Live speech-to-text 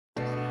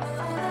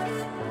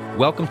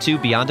Welcome to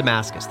Beyond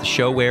Damascus, the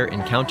show where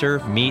encounter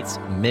meets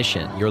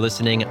mission. You're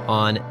listening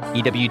on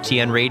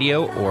EWTN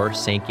Radio or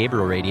St.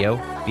 Gabriel Radio.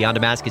 Beyond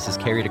Damascus is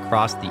carried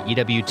across the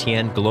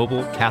EWTN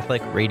Global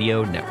Catholic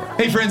Radio Network.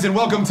 Hey friends, and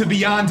welcome to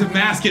Beyond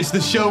Damascus,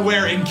 the show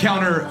where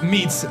encounter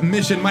meets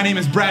mission. My name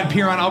is Brad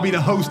Piron. I'll be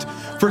the host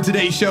for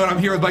today's show, and I'm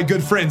here with my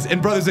good friends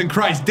and brothers in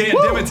Christ, Dan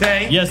Dimite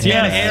and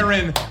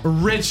Aaron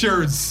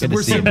Richards.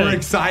 We're super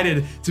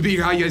excited to be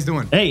here. How you guys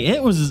doing? Hey,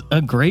 it was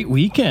a great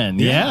weekend.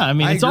 Yeah, I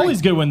mean, it's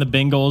always good when the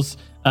Bengals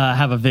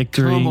have a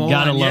victory.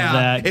 Gotta love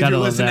that. If you're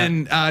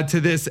listening to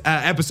this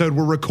episode,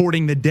 we're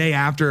recording the day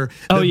after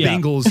the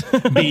Bengals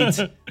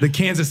beat the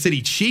Kansas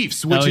City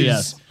Chiefs, which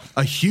is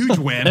a huge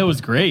win. It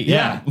was great.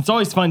 Yeah. It's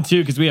always fun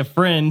too because we have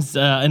friends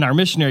in our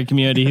missionary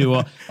community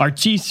who are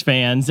Chiefs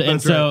fans,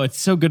 and so it's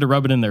so good to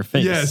rub it in their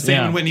face. Yeah,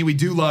 Sam and Whitney, we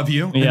do love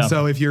you. And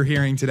so if you're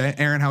hearing today,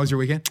 Aaron, how was your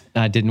weekend?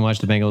 I didn't watch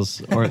the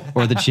Bengals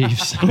or the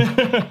Chiefs.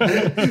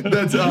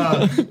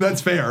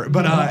 That's fair,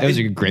 but it was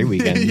a great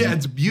weekend. Yeah,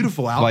 it's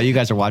beautiful out. While you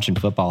guys are watching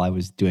football, I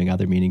was doing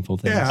other meaningful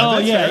things.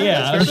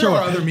 Yeah. There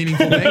are other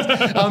meaningful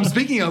things.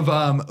 Speaking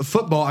of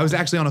football, I was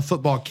actually on a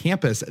football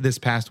campus this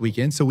past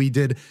weekend, so we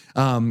did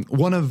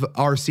one of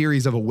our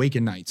series of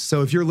Awaken Nights.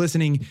 So if you're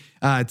listening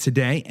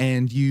today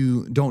and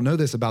you don't know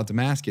this about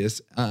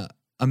Damascus,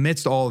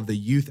 amidst all of the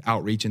youth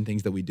outreach and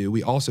things that we do,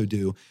 we also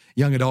do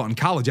young adult and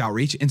college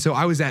outreach. And so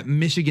I was at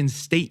Michigan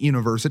State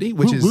University,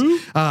 which is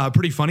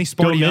pretty funny.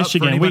 Sparty up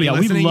for anybody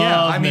listening. We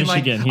love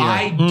Michigan here.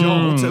 I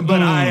don't,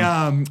 but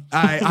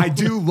I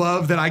do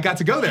love that I got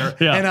to go there.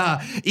 Yeah.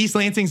 And East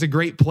Lansing's a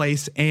great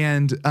place.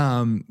 And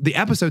the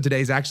episode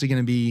today is actually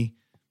going to be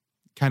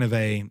kind of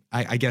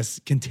I guess,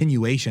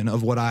 continuation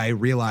of what I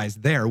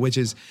realized there, which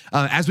is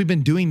as we've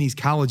been doing these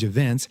college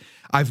events,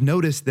 I've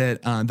noticed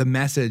that the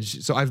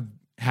message, so I've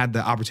had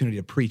the opportunity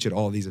to preach at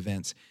all of these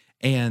events,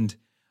 and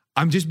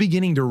I'm just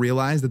beginning to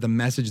realize that the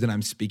message that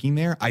I'm speaking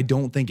there, I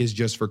don't think is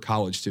just for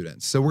college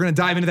students. So we're going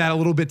to dive into that a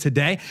little bit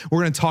today.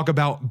 We're going to talk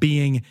about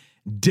being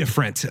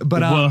different.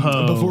 But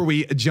before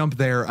we jump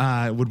there,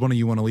 would one of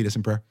you want to lead us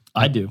in prayer?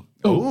 I do.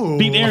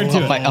 Beat Aaron to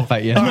it. I'll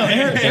fight you. No,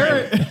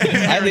 Aaron.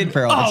 I lead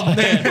prayer all the time.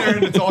 Man,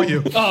 Aaron, it's all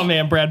you. Oh,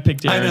 man, Brad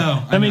picked Aaron.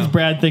 That means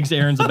Brad thinks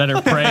Aaron's a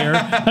better prayer.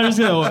 I'm just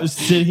going to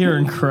sit here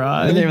and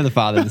cry. In the name of the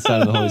Father, the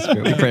Son, and the Holy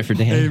Spirit. We pray for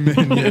Dan.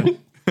 Amen. Yeah.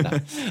 No.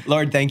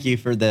 Lord, thank you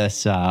for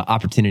this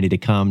opportunity to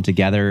come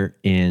together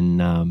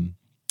in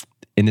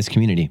this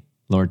community,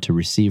 Lord, to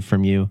receive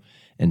from you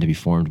and to be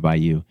formed by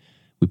you.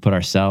 We put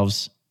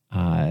ourselves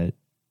in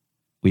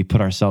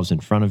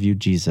front of you,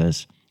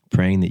 Jesus,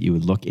 praying that you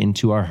would look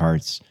into our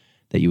hearts,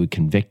 that you would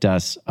convict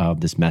us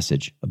of this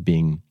message of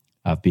being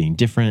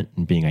different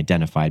and being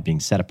identified, being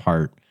set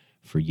apart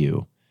for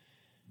you.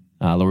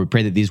 Lord, we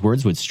pray that these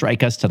words would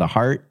strike us to the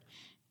heart,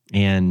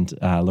 and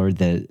Lord,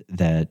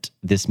 that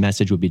this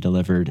message would be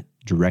delivered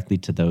directly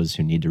to those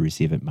who need to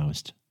receive it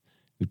most.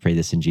 We pray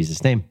this in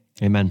Jesus' name.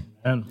 Amen.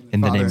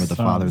 In the name of the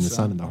Father, and the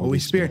Son, and the Holy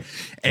Spirit.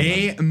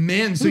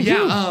 Amen. So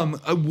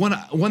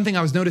one thing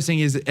I was noticing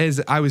is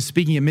as I was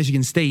speaking at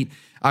Michigan State,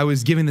 I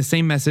was giving the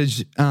same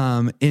message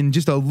in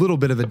just a little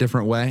bit of a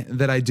different way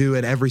that I do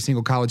at every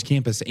single college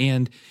campus.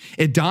 And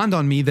it dawned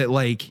on me that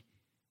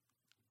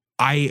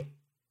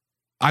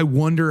I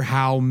wonder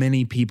how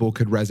many people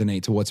could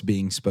resonate to what's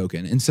being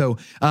spoken. And so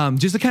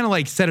just to kind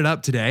of set it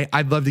up today,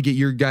 I'd love to get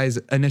your guys'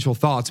 initial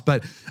thoughts.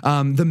 But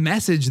the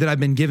message that I've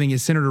been giving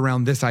is centered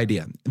around this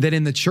idea that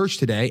in the church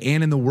today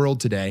and in the world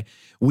today,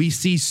 we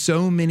see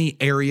so many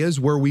areas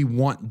where we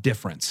want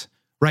difference.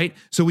 Right?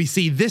 So we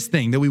see this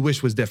thing that we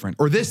wish was different,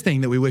 or this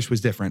thing that we wish was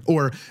different,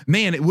 or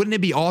man, wouldn't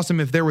it be awesome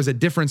if there was a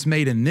difference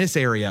made in this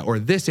area or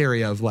this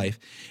area of life?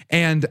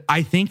 And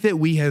I think that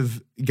we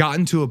have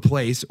gotten to a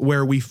place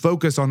where we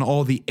focus on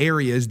all the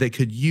areas that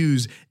could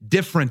use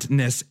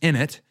differentness in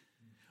it,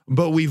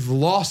 but we've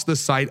lost the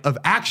sight of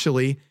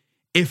actually,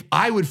 if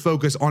I would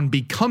focus on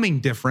becoming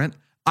different,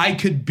 I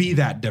could be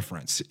that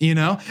difference,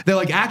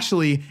 They're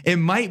actually, it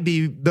might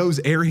be those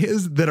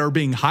areas that are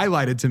being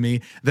highlighted to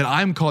me that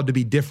I'm called to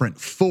be different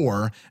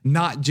for,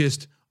 not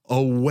just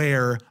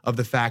aware of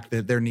the fact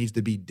that there needs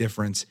to be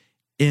difference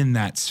in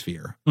that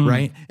sphere,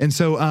 right? And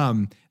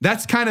so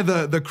that's kind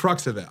of the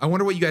crux of it. I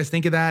wonder what you guys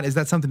think of that. Is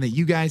that something that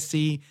you guys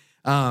see,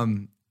 I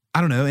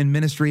don't know, in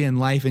ministry and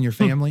life and your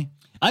family?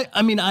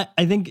 I mean, I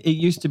think it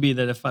used to be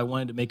that if I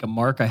wanted to make a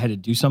mark, I had to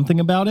do something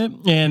about it.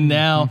 And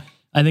now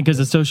I think because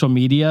of social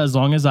media, as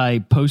long as I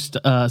post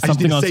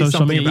something on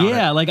social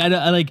media,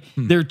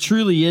 there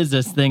truly is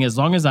this thing. As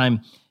long as I'm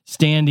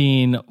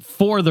standing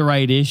for the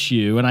right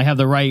issue and I have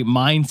the right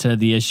mindset of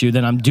the issue,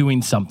 then I'm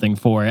doing something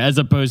for it, as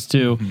opposed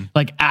to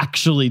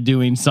actually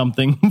doing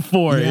something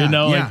for it.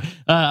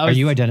 Are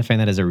you identifying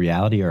that as a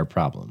reality or a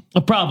problem? A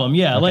problem,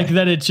 yeah. Okay.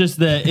 That it's just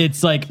that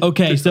it's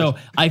okay, so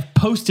I've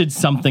posted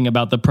something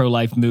about the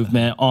pro-life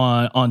movement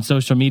on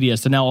social media,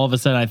 so now all of a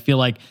sudden I feel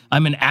like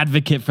I'm an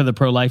advocate for the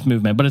pro-life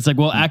movement. But it's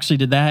well, actually,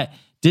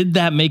 did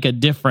that make a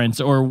difference,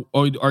 or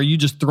are you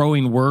just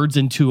throwing words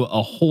into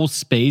a whole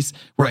space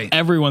where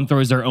everyone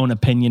throws their own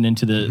opinion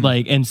into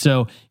the and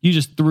so you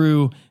just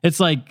threw, it's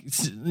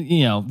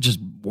just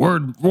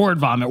word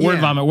vomit,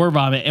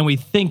 and we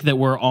think that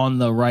we're on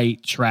the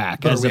right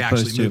track, but as are we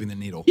opposed actually to moving the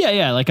needle.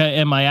 Yeah. Like,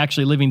 am I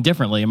actually living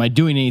differently? Am I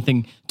doing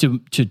anything to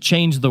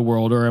change the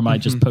world, or am I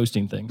just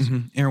posting things?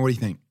 Aaron, what do you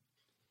think?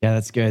 Yeah,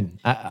 that's good.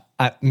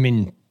 I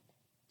mean,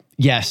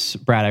 yes,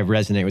 Brad, I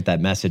resonate with that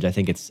message. I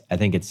think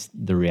it's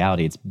the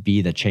reality. It's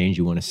be the change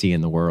you want to see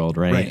in the world,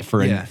 right?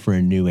 For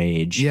a new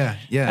age. Yeah.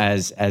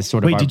 As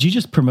sort of. Wait, did you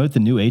just promote the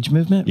New Age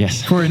movement?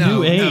 Yes. For a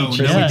new age.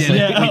 No, we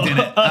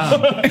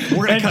didn't.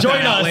 We're gonna cut join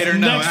that out us later.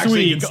 next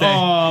week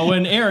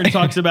when Aaron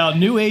talks about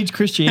New Age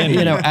Christianity.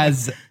 You know,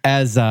 as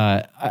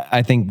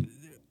I think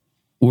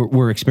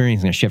we're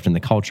experiencing a shift in the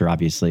culture,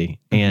 obviously,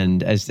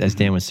 and as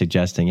Dan was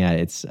suggesting,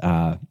 it's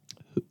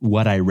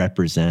what I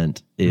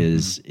represent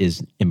is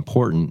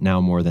important now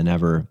more than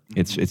ever.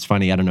 It's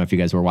funny. I don't know if you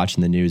guys were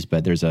watching the news,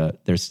 but there's a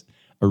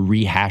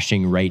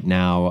rehashing right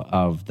now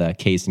of the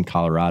case in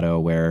Colorado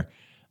where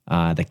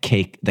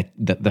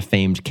the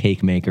famed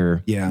cake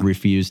maker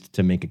refused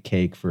to make a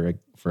cake for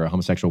a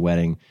homosexual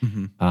wedding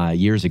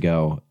years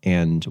ago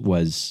and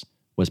was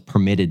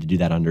permitted to do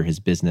that under his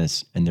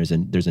business. And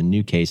there's a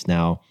new case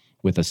now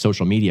with a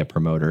social media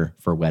promoter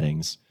for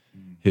weddings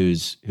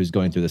who's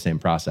going through the same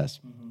process.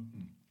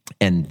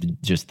 And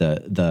just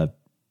the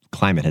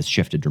climate has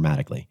shifted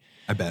dramatically.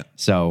 I bet.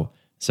 So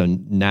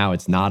now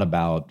it's not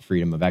about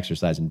freedom of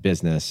exercise in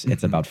business.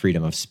 It's about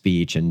freedom of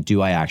speech. And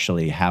do I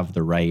actually have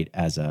the right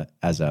as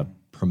a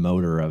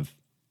promoter of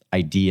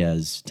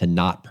ideas to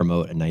not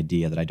promote an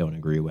idea that I don't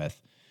agree with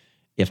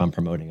if I'm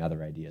promoting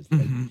other ideas?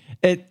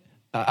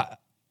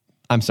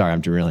 I'm sorry,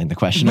 I'm derailing the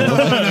question. No,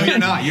 you're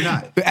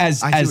not. I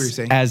see what you're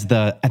saying. As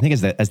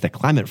the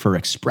climate for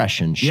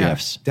expression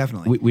shifts,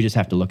 definitely. We just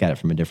have to look at it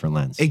from a different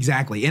lens.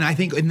 Exactly. And I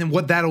think, and then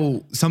what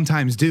that'll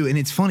sometimes do, and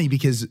it's funny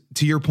because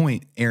to your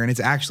point, Aaron, it's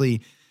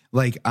actually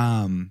like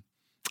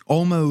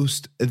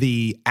almost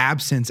the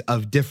absence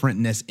of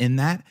differentness in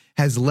that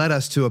has led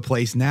us to a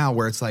place now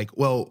where it's like,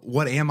 well,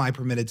 what am I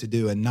permitted to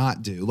do and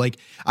not do? Like,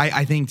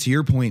 I think to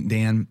your point,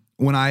 Dan,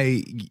 when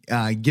I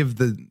give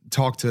the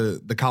talk to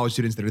the college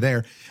students that are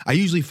there, I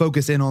usually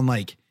focus in on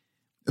like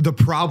the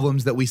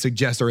problems that we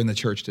suggest are in the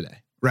church today,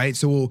 right?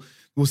 So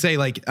we'll say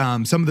like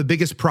some of the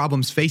biggest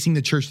problems facing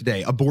the church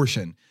today: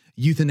 abortion,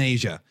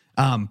 euthanasia,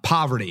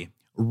 poverty,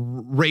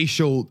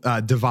 racial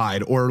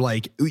divide, or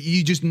like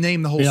you just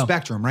name the whole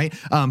spectrum, right?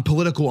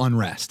 Political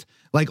unrest,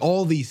 like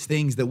all these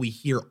things that we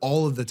hear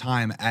all of the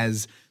time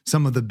as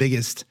some of the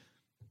biggest,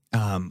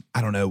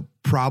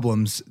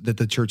 problems that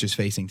the church is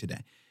facing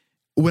today.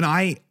 When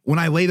I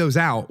lay those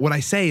out, what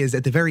I say is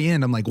at the very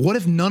end, I'm like, what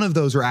if none of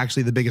those are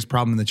actually the biggest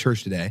problem in the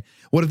church today?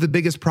 What if the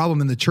biggest problem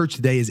in the church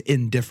today is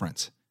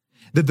indifference?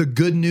 That the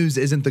good news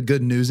isn't the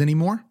good news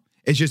anymore.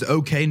 It's just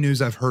okay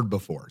news I've heard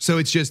before. So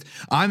it's just,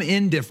 I'm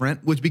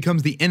indifferent, which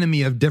becomes the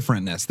enemy of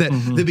differentness.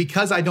 That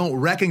because I don't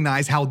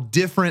recognize how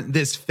different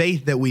this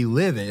faith that we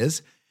live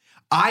is,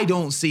 I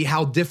don't see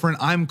how different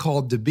I'm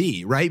called to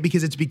be, right?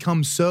 Because it's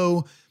become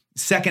so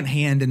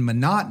secondhand and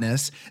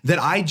monotonous that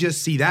I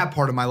just see that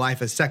part of my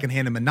life as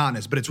secondhand and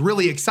monotonous. But it's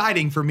really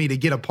exciting for me to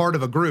get a part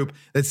of a group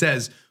that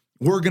says,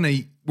 we're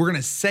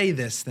gonna say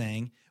this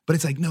thing, but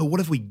it's like, no,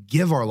 what if we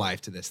give our life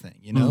to this thing?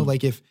 You know,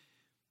 like I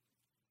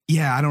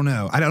don't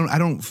know. I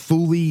don't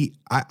fully,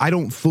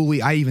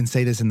 I even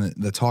say this in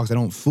the talks, I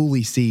don't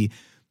fully see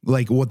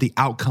like what the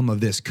outcome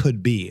of this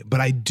could be. But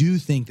I do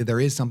think that there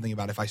is something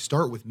about if I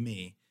start with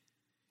me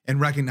and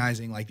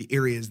recognizing like the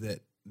areas that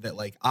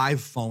like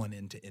I've fallen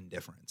into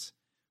indifference,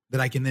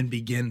 that I can then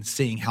begin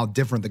seeing how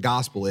different the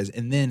gospel is.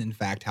 And then in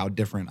fact, how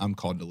different I'm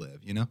called to live,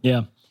 you know?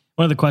 Yeah.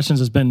 One of the questions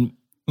has been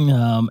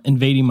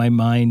invading my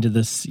mind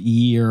this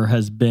year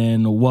has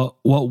been, what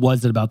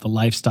was it about the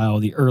lifestyle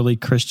of the early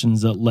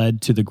Christians that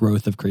led to the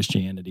growth of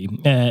Christianity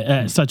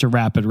at such a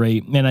rapid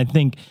rate? And I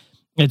think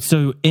it's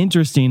so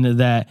interesting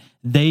that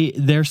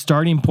their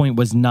starting point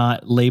was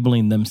not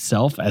labeling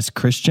themselves as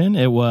Christian.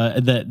 It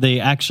was that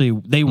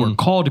they were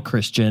called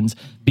Christians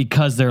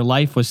because their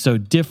life was so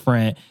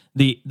different.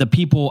 The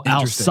people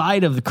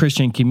outside of the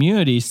Christian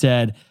community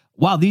said,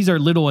 wow, these are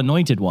little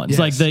anointed ones. Yes.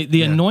 Like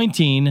the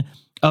anointing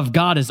of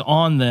God is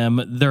on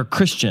them. They're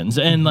Christians.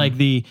 And like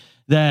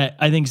that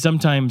I think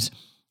sometimes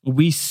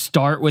we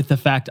start with the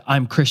fact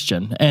I'm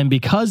Christian. And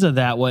because of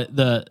that, what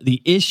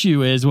the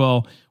issue is,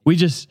 well, we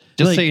just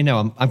like, so you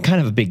know, I'm kind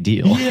of a big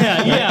deal.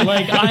 Yeah.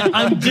 Like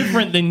I'm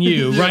different than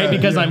you, right?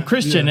 Because I'm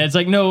Christian. And it's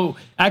like, no,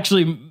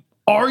 actually,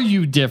 are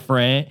you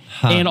different?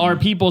 And are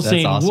people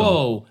saying, awesome.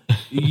 Whoa,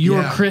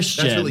 you're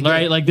Christian, really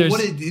right? Like there's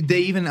what did they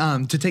even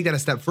to take that a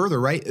step further,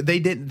 right? They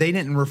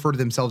didn't refer to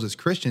themselves as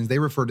Christians. They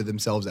referred to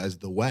themselves as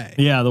the way.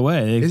 Yeah, the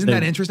way. Isn't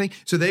that interesting?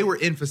 So they were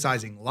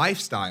emphasizing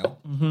lifestyle,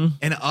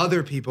 and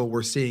other people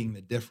were seeing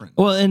the difference.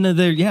 Well, and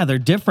they're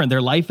different.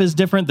 Their life is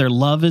different. Their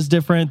love is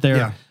different.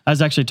 I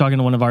was actually talking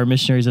to one of our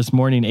missionaries this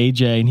morning,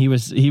 AJ, and he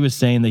was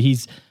saying that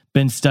he's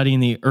been studying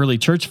the early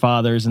church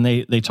fathers, and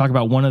they talk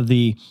about one of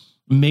the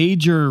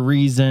major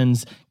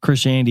reasons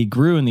Christianity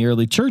grew in the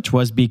early church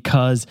was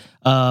because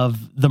of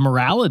the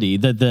morality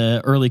that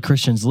the early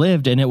Christians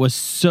lived. And it was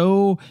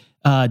so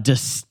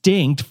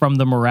distinct from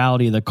the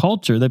morality of the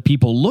culture that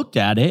people looked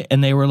at it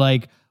and they were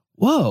like,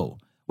 whoa,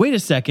 wait a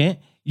second.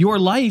 Your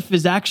life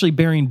is actually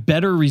bearing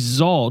better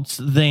results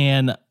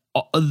than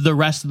the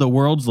rest of the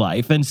world's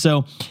life. And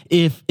so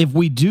if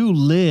we do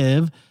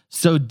live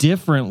so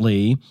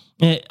differently,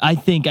 I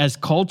think as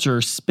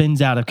culture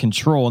spins out of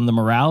control and the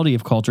morality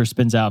of culture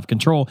spins out of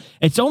control,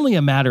 it's only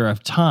a matter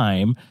of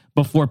time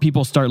before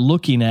people start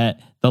looking at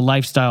the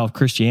lifestyle of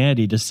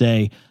Christianity to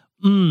say,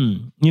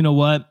 you know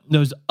what?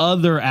 Those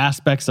other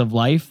aspects of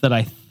life that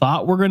I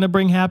thought were going to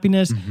bring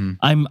happiness,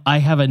 I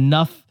have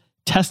enough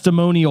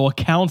testimonial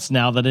accounts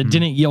now that it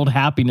didn't yield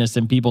happiness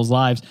in people's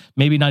lives,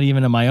 maybe not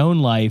even in my own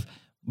life.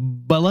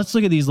 But let's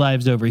look at these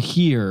lives over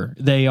here.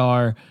 They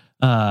are,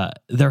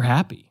 they're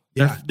happy.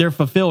 They're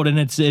fulfilled. And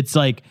it's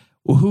like,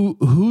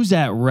 who's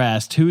at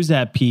rest? Who's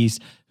at peace?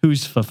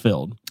 Who's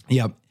fulfilled?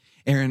 Yeah.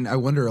 Aaron, I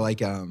wonder,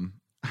 like,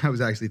 I was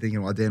actually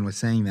thinking while Dan was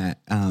saying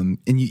that, and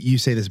you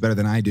say this better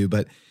than I do,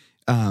 but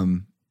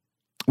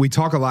we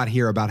talk a lot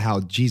here about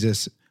how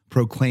Jesus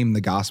proclaimed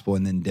the gospel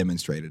and then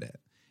demonstrated it.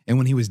 And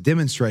when he was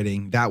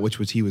demonstrating that which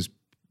he was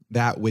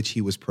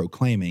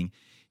proclaiming,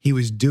 he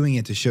was doing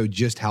it to show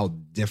just how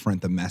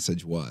different the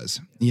message was,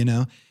 you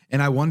know?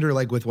 And I wonder,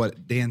 like, with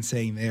what Dan's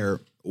saying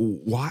there,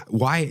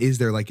 why is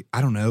there, like,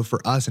 I don't know,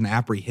 for us an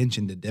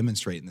apprehension to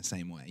demonstrate in the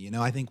same way? You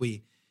know, I think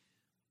we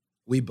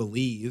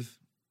believe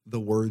the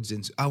words,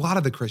 and a lot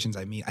of the Christians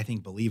I meet, I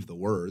think, believe the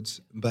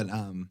words, but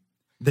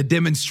the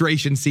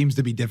demonstration seems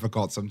to be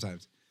difficult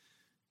sometimes.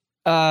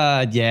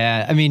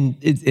 Yeah. I mean,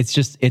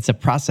 it's a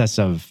process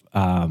of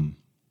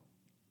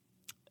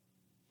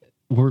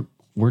we're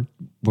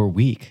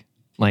weak.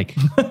 Like,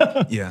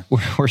 yeah,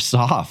 we're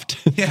soft.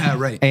 Yeah,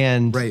 right.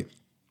 And right.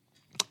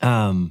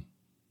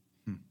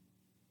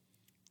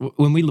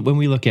 When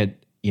we look at,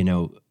 you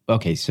know,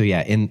 okay, so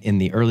yeah, in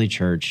the early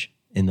church,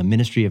 in the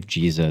ministry of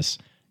Jesus,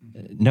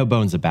 no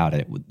bones about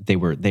it, they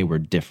were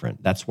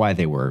different. That's why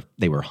they were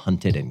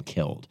hunted and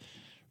killed,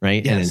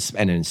 right? Yes.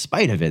 And in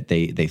spite of it,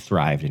 they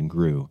thrived and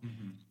grew.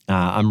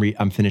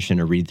 I'm finishing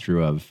a read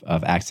through of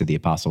Acts of the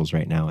Apostles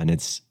right now, and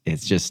it's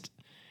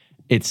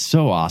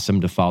so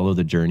awesome to follow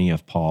the journey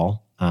of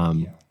Paul.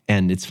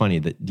 And it's funny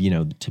that, you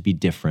know, to be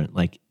different,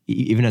 like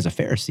even as a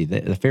Pharisee,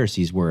 the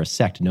Pharisees were a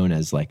sect known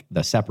as like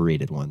the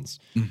separated ones,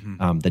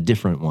 the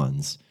different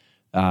ones.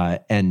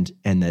 And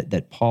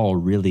that Paul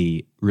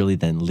really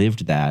then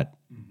lived that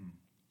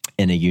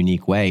in a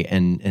unique way.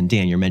 And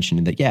Dan, you're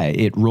mentioning that, yeah,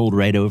 it rolled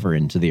right over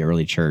into the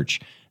early church,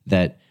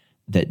 that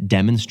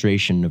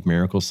demonstration of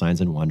miracles, signs,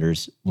 and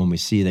wonders. When we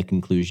see the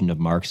conclusion of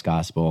Mark's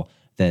gospel,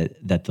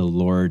 that the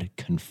Lord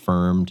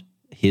confirmed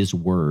his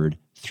word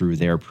through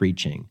their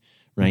preaching,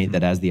 right?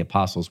 That as the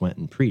apostles went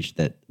and preached,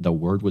 that the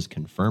word was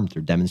confirmed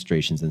through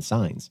demonstrations and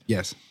signs.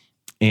 Yes.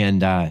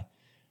 And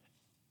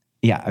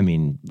yeah, I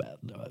mean,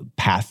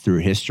 path through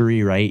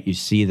history, right? You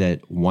see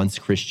that once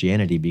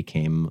Christianity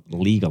became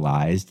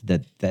legalized,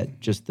 that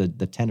just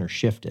the tenor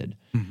shifted.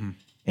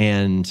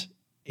 And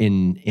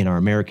in our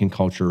American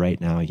culture right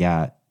now,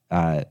 yeah,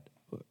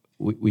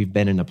 we've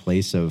been in a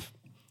place of,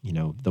 you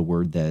know, the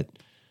word that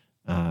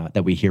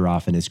we hear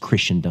often is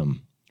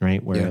Christendom,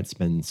 right? Where it's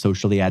been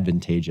socially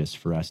advantageous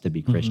for us to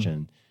be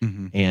Christian.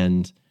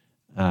 And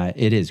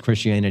it is.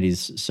 Christianity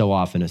is so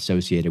often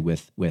associated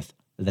with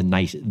the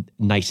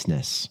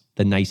niceness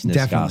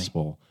Definitely.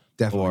 Gospel,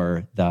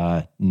 or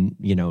the,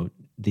 you know,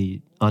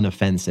 the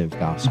unoffensive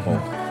gospel.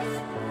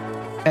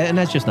 And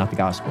that's just not the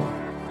gospel.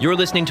 You're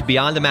listening to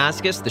Beyond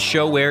Damascus, the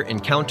show where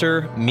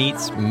encounter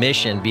meets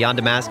mission. Beyond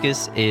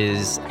Damascus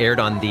is aired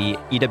on the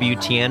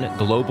EWTN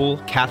Global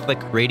Catholic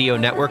Radio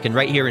Network and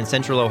right here in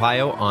Central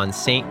Ohio on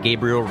St.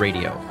 Gabriel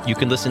Radio. You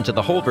can listen to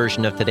the whole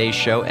version of today's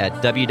show at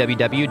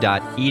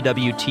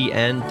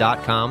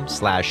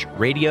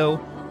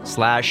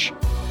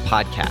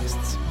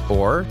www.ewtn.com/radio/podcasts.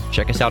 Or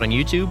check us out on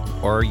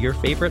YouTube or your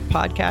favorite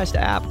podcast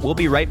app. We'll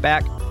be right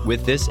back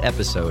with this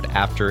episode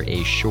after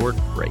a short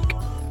break.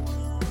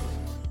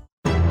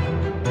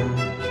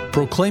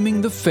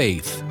 Proclaiming the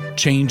faith,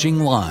 changing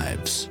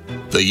lives.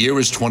 The year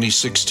is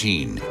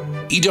 2016.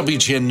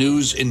 EWTN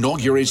News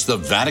inaugurates the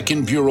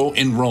Vatican Bureau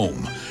in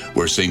Rome,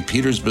 where St.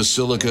 Peter's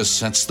Basilica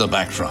sets the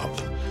backdrop.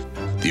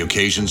 The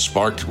occasion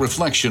sparked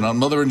reflection on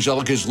Mother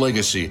Angelica's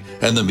legacy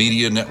and the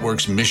media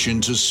network's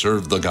mission to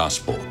serve the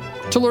gospel.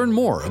 To learn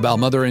more about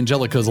Mother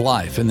Angelica's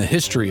life and the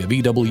history of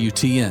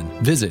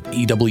EWTN, visit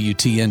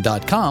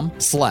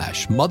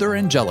EWTN.com/Mother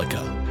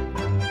Angelica.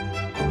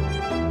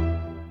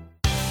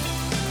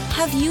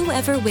 Have you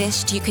ever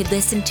wished you could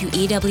listen to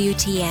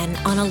EWTN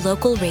on a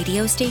local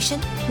radio station?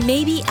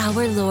 Maybe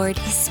our Lord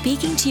is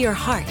speaking to your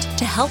heart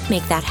to help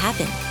make that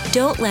happen.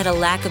 Don't let a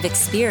lack of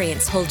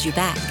experience hold you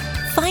back.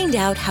 Find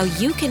out how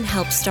you can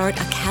help start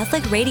a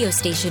Catholic radio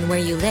station where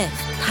you live,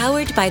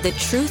 powered by the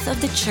truth of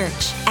the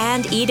Church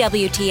and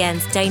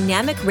EWTN's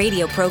dynamic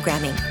radio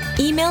programming.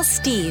 Email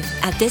Steve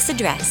at this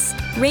address,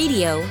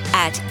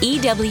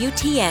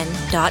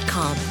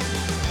 radio@ewtn.com.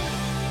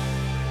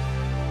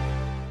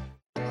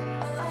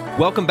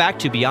 Welcome back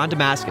to Beyond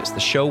Damascus,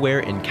 the show where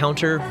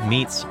encounter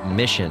meets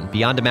mission.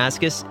 Beyond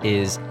Damascus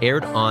is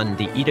aired on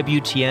the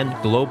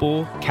EWTN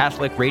Global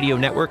Catholic Radio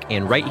Network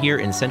and right here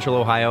in Central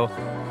Ohio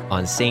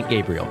on St.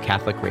 Gabriel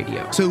Catholic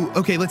Radio. So,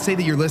 okay, let's say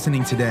that you're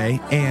listening today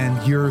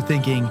and you're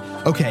thinking,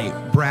 okay,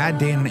 Brad,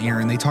 Dan, and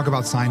Aaron, they talk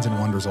about signs and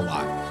wonders a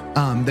lot.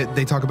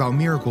 They talk about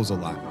miracles a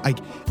lot. Like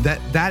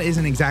that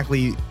isn't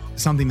exactly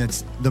something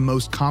that's the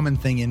most common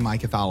thing in my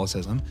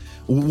Catholicism.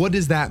 What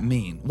does that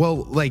mean?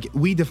 Well, like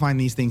we define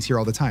these things here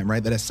all the time,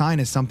 right? That a sign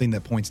is something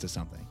that points to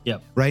something.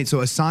 Yep. Right?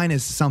 So a sign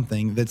is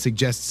something that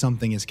suggests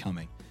something is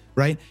coming,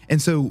 right?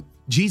 And so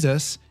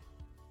Jesus,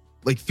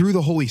 like through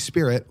the Holy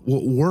Spirit,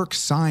 will work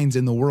signs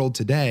in the world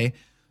today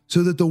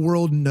so that the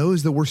world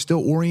knows that we're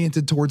still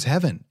oriented towards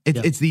heaven.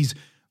 It's these,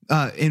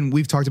 and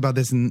we've talked about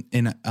this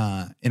in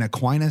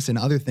Aquinas and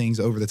other things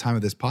over the time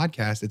of this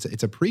podcast.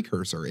 It's a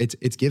precursor.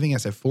 It's giving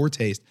us a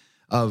foretaste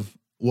of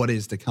what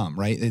is to come,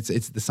 right?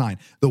 It's the sign.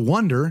 The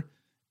wonder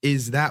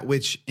is that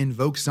which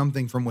invokes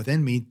something from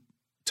within me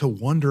to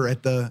wonder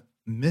at the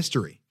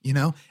mystery, you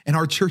know? And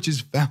our church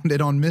is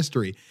founded on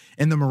mystery.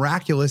 And the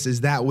miraculous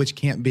is that which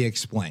can't be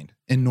explained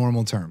in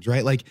normal terms,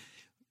 right? Like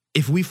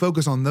if we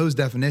focus on those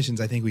definitions,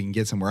 I think we can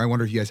get somewhere. I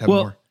wonder if you guys have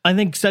more. I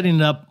think setting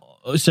it up,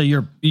 so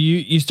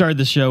you started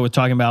the show with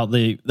talking about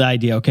the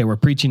idea, okay, we're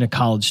preaching to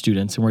college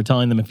students and we're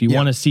telling them if you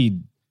want to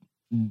see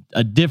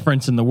a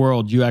difference in the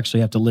world, you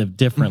actually have to live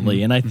differently.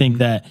 Mm-hmm. And I think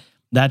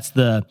that's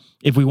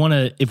if we want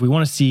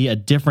to see a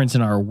difference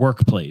in our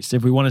workplace,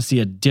 if we want to see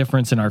a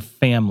difference in our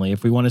family,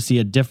 if we want to see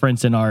a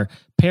difference in our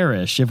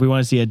parish, if we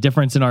want to see a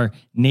difference in our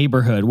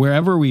neighborhood,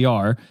 wherever we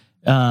are,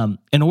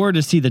 in order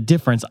to see the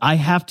difference, I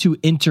have to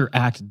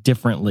interact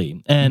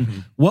differently.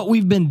 And what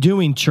we've been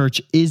doing,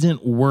 church,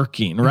 isn't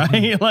working,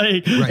 right?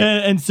 Right.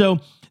 And so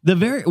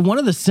one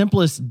of the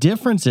simplest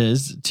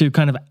differences to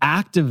kind of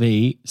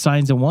activate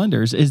signs and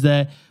wonders is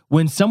that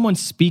when someone's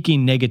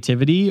speaking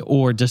negativity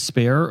or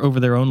despair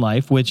over their own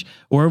life,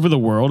 or over the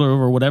world or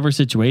over whatever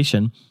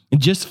situation,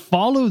 just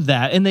follow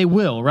that, and they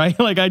will, right?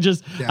 Like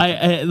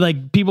I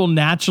like people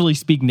naturally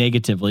speak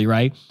negatively,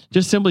 right?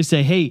 Just simply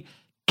say, hey,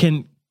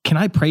 can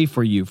I pray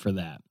for you for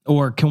that?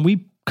 Or can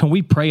we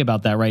pray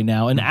about that right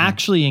now and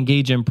actually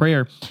engage in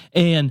prayer?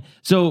 And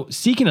so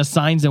seeking a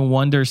signs and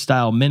wonders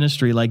style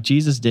ministry like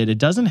Jesus did, it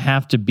doesn't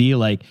have to be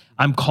like,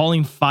 I'm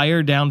calling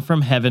fire down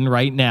from heaven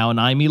right now and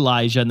I'm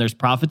Elijah and there's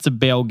prophets of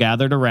Baal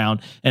gathered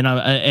around.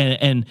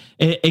 And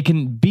it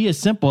can be as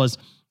simple as,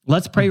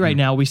 let's pray right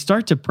now. We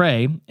start to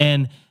pray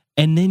and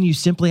then you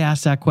simply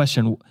ask that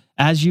question,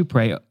 as you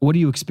pray, what are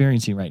you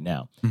experiencing right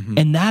now?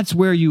 And that's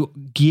where you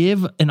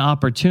give an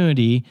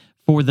opportunity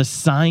for the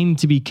sign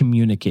to be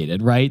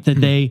communicated, right?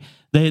 That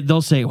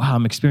they'll say, wow,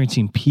 I'm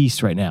experiencing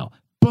peace right now.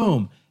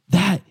 Boom.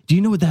 Do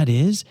you know what that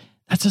is?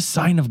 That's a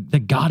sign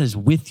that God is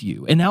with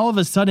you. And now all of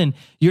a sudden,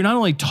 you're not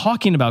only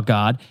talking about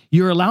God,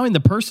 you're allowing the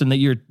person that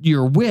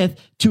you're with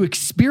to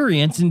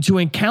experience and to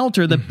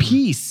encounter the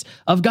peace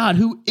of God,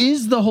 who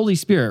is the Holy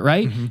Spirit,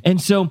 right?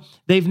 And so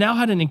they've now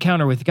had an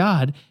encounter with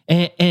God,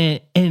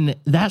 and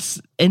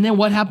then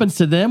what happens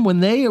to them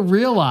when they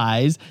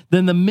realize that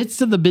in the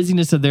midst of the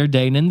busyness of their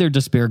day and in their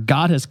despair,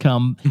 God has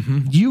come.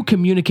 You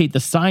communicate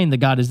the sign that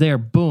God is there.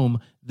 Boom.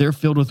 They're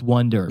filled with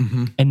wonder.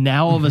 And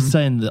now all of a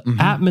sudden the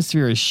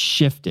atmosphere is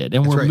shifted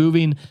and we're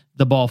moving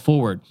the ball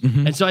forward.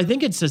 And so I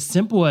think it's as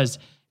simple as,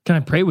 can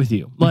I pray with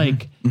you?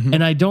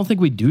 And I don't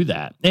think we do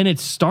that. And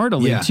it's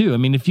startling too. I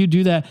mean, if you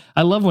do that,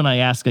 I love when I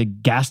ask a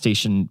gas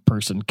station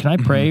person, can I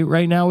pray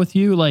right now with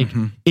you? Like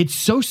it's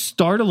so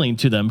startling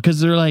to them because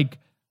they're like,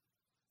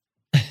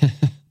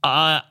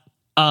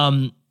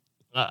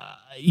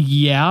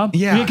 yeah.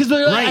 Because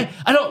they're like,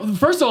 I don't,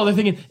 first of all, they're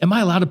thinking, am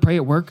I allowed to pray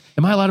at work?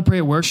 Am I allowed to pray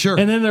at work? Sure.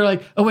 And then they're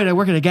like, oh wait, I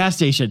work at a gas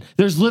station.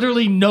 There's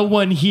literally no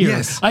one here.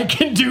 Yes. I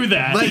can do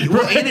that. Well,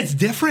 and it's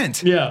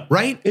different. Yeah.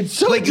 Right? It's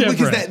so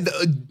different.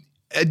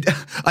 Because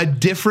a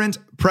different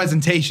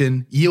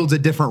presentation yields a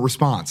different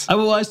response. I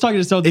was talking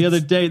to someone the other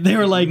day. They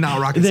were like,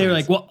 not rocket science. They were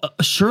like, well,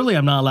 surely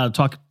I'm not allowed to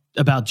talk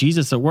about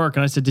Jesus at work.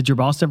 And I said, did your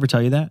boss ever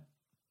tell you that?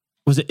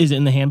 Is it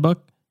in the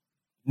handbook?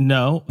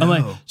 No. I'm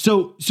like,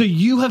 so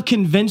you have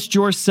convinced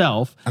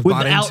yourself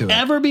without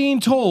ever being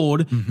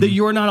told that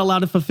you're not allowed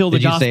to fulfill the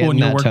gospel in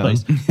your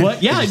workplace.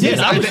 What? Yeah, I did.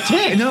 I was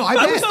ticked. No,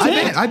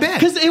 I bet.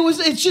 Because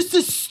it's just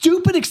a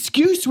stupid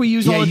excuse we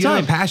use all the time. You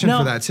have a passion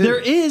for that too. There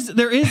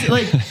is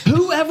like,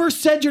 whoever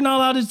said you're not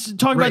allowed to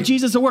talk about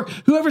Jesus at work?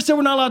 Whoever said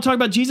we're not allowed to talk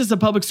about Jesus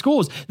at public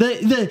schools?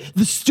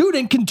 The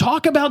student can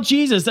talk about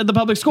Jesus at the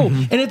public school.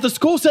 And if the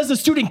school says the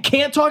student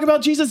can't talk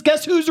about Jesus,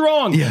 guess who's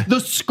wrong? Yeah.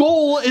 The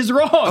school is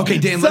wrong. Okay,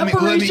 Dan,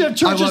 Separation of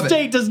church and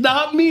state does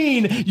not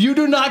mean you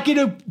do not get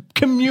to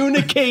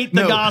communicate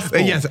the gospel.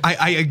 Yes,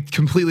 I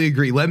completely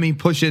agree. Let me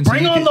push in.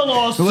 Bring on the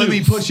lawsuits. Let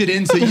me push it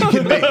in so you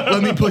can make.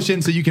 Let me push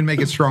in so you can make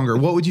it stronger.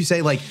 What would you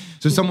say? Like,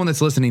 so someone that's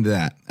listening to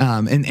that,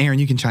 and Aaron,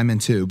 you can chime in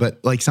too. But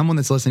like someone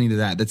that's listening to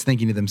that, that's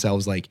thinking to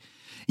themselves like,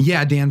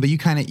 yeah, Dan, but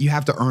you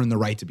have to earn the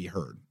right to be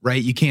heard,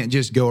 right? You can't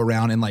just go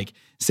around and like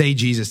say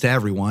Jesus to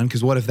everyone,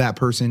 because what if that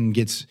person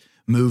gets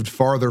moved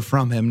farther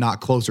from him, not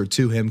closer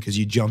to him, because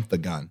you jumped the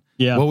gun?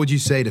 Yeah. What would you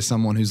say to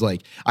someone who's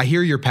like, I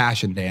hear your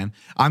passion, Dan.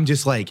 I'm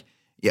just like,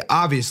 yeah,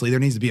 obviously there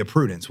needs to be a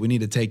prudence. We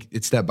need to take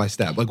it step by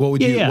step. Like, what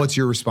would what's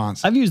your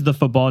response? I've used the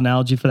football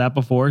analogy for that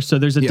before. So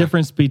there's a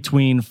difference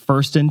between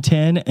 1st and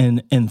 10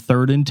 and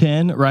 3rd and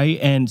 10, right?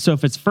 And so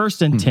if it's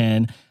 1st and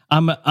 10,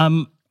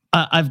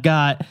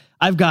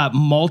 I've got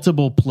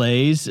multiple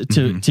plays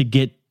to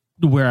get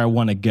where I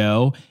want to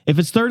go. If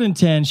it's 3rd and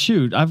 10,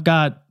 shoot, I've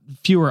got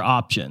fewer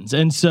options.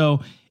 And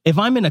so if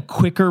I'm in a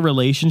quicker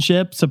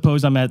relationship,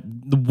 suppose I'm at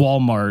the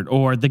Walmart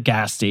or the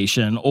gas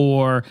station,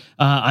 or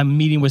I'm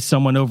meeting with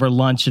someone over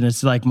lunch and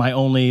it's like my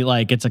only,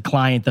 like, it's a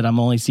client that I'm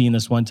only seeing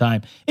this one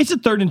time. It's a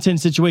 3rd and 10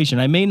 situation.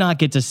 I may not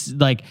get to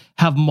like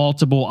have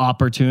multiple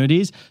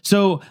opportunities.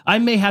 So I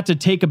may have to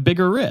take a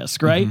bigger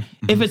risk, right?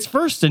 If it's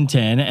 1st and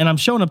 10 and I'm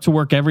showing up to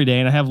work every day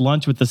and I have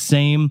lunch with the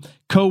same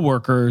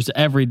coworkers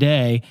every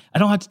day, I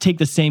don't have to take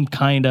the same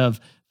kind of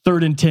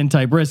 3rd and 10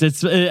 type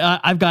risk.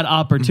 I've got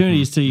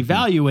opportunities to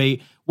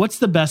evaluate what's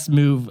the best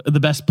move, the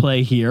best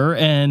play here,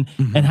 and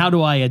how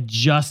do I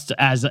adjust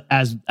as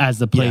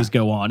the plays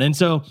go on. And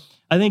so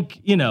I think,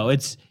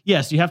 it's,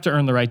 yes, you have to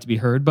earn the right to be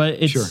heard,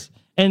 but it's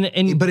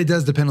but it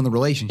does depend on the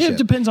relationship. It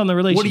depends on the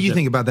relationship. What do you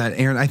think about that,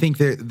 Aaron? I think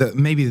I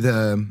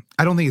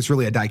don't think it's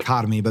really a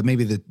dichotomy, but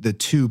maybe the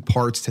two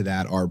parts to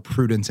that are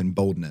prudence and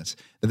boldness,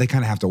 that they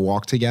kind of have to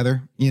walk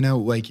together.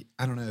 Like,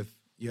 I don't know if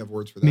you have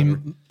words for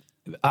that.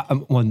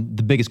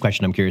 The biggest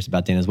question I'm curious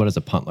about, Dan, is what does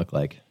a punt look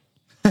like?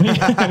 Right. And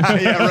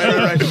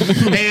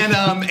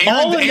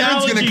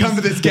Aaron's going to come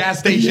to this gas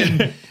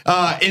station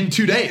in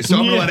 2 days. So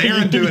I'm going to let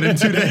Aaron do it in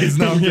 2 days.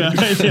 No,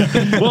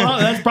 Well,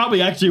 that's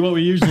probably actually what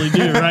we usually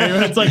do, right?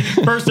 It's like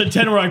 1st and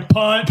 10, we're like,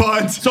 punt.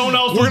 Someone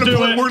else will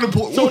do it.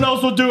 Someone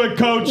else will do it,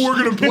 coach.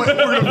 We're going to play.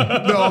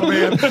 No,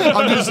 man.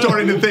 I'm just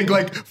starting to think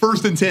like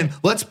 1st and 10,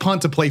 let's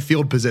punt to play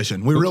field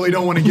position. We really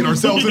don't want to get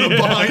ourselves in a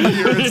bind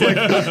here. It's like,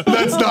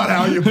 that's not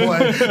how you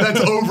play.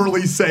 That's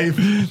overly safe.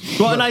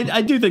 Well, and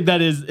I do think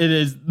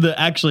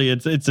actually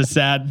it's a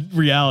sad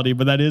reality,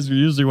 but that is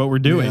usually what we're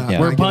doing. Yeah,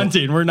 we're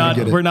punting. We're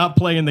not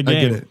playing the game.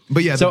 I get it.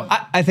 But yeah. So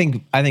I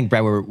think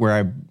Brad,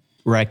 where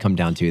I come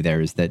down to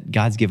there is that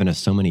God's given us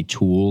so many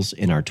tools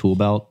in our tool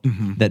belt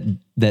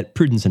that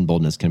prudence and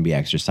boldness can be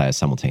exercised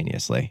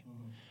simultaneously,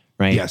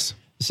 right? Yes.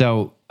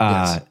 So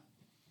that's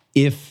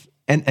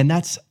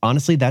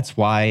honestly, that's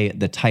why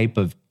the type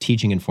of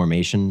teaching and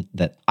formation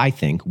that I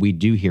think we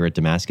do here at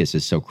Damascus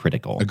is so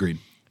critical. Agreed.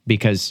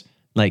 Because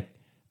like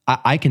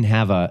I can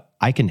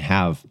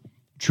have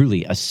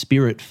truly a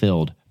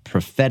spirit-filled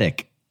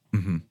prophetic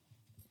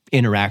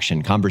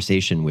interaction,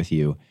 conversation with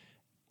you,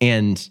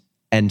 and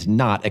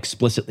not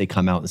explicitly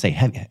come out and say,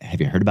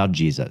 have you heard about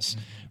Jesus?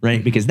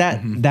 Right? Because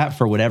that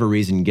for whatever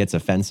reason gets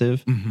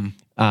offensive.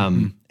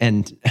 And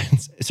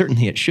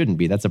certainly it shouldn't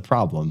be. That's a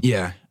problem.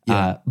 Yeah.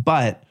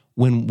 But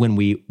when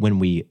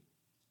we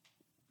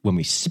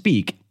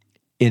speak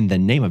in the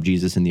name of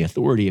Jesus, in the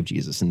authority of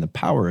Jesus, in the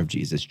power of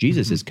Jesus,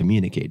 Jesus is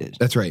communicated.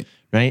 That's right.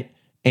 Right?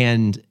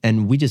 And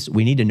we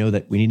need to know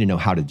that. We need to know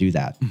how to do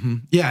that.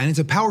 Yeah, and it's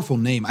a powerful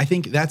name. I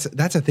think that's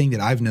a thing that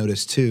I've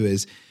noticed too.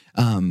 Is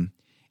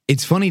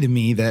it's funny to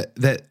me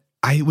that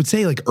I would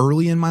say, like,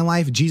 early in my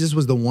life, Jesus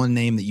was the one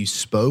name that you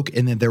spoke,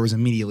 and then there was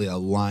immediately a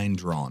line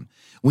drawn.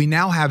 We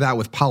now have that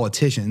with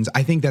politicians.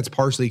 I think that's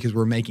partially because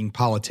we're making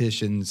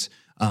politicians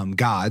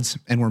gods,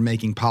 and we're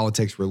making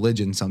politics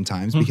religion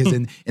sometimes. Because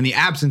in the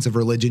absence of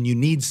religion, you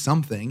need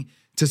something.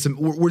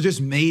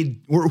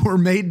 We're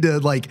made to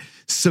like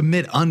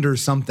submit under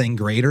something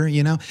greater,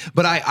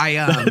 But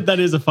that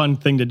is a fun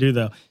thing to do,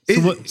 though.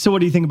 So what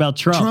do you think about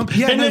Trump?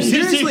 Yeah, no,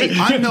 seriously,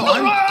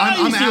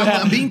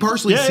 I'm being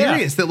partially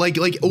serious. That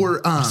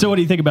So what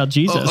do you think about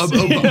Jesus?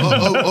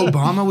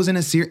 Obama was in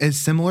a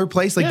similar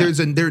place. Like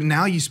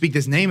now you speak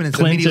this name and it's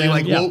Clinton, immediately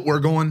like, well, we're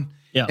going.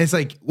 Yeah. It's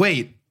like,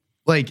 wait,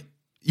 like,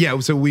 yeah.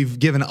 So we've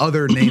given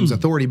other names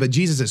authority, but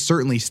Jesus is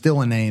certainly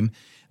still a name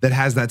that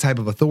has that type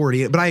of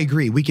authority. But I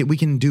agree, we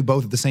can do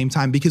both at the same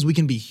time because we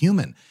can be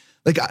human.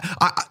 Like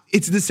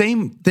it's the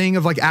same thing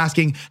of like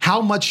asking,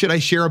 how much should I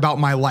share about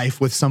my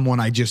life with someone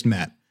I just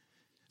met?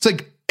 It's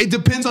like, it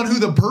depends on who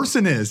the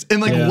person is and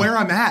like where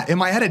I'm at.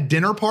 Am I at a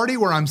dinner party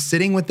where I'm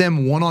sitting with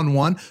them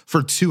one-on-one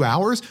for 2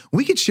 hours?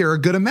 We could share a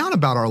good amount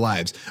about our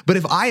lives. But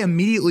if I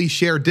immediately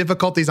share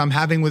difficulties I'm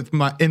having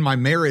in my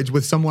marriage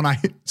with someone I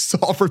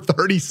saw for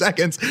 30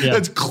 seconds,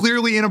 that's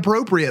clearly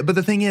inappropriate. But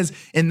the thing is,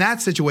 in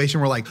that situation,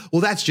 we're like,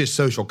 well, that's just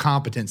social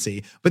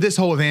competency. But this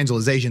whole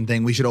evangelization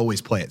thing, we should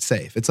always play it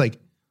safe. It's like,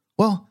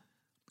 well,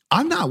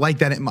 I'm not like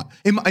that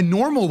in my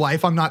normal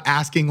life. I'm not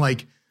asking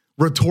like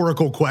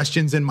rhetorical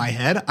questions in my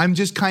head. I'm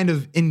just kind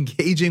of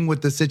engaging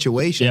with the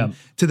situation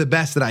to the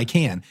best that I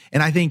can.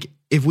 And I think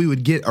if we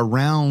would get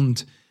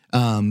around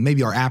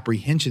maybe our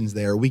apprehensions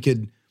there, we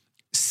could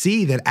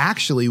see that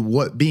actually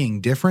what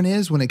being different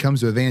is when it comes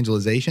to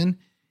evangelization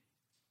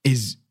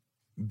is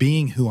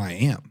being who I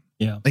am.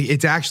 Yeah. Like,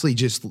 it's actually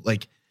just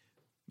like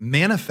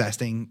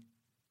manifesting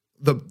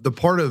the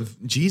part of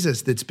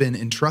Jesus that's been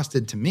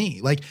entrusted to me.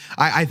 Like,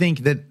 I think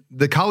that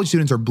the college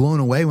students are blown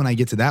away when I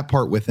get to that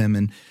part with them.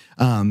 And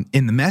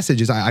in the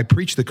message is I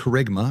preach the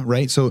kerygma,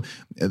 right? So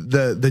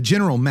the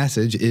general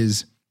message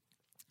is,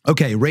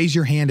 okay, raise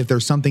your hand if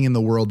there's something in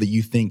the world that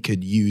you think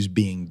could use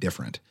being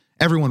different.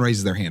 Everyone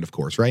raises their hand, of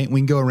course, right?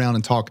 We can go around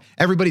and talk.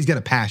 Everybody's got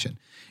a passion.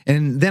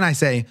 And then I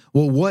say,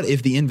 well, what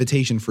if the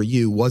invitation for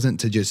you wasn't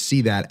to just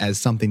see that as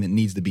something that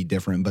needs to be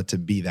different, but to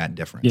be that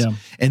difference? Yeah.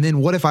 And then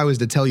what if I was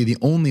to tell you the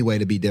only way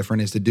to be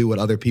different is to do what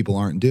other people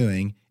aren't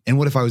doing? And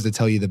what if I was to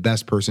tell you the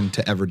best person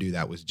to ever do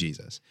that was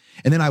Jesus?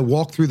 And then I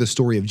walk through the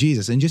story of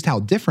Jesus and just how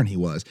different he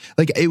was.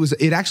 Like,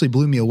 it actually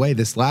blew me away,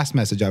 this last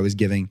message I was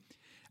giving.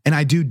 And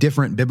I do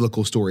different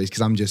biblical stories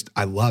because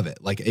I love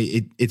it. Like,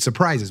 it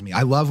surprises me.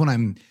 I love when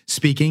I'm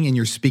speaking and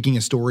you're speaking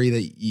a story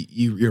that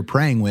you're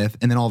praying with,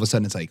 and then all of a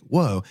sudden it's like,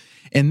 whoa.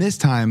 And this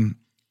time,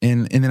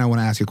 and then I want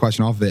to ask a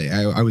question off of it.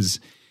 I was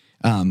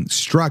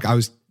struck. I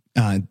was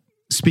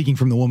speaking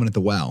from the woman at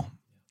the well,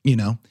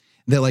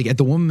 that like at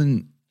the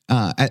woman,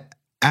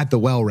 at the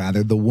well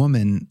rather, the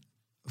woman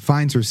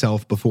finds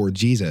herself before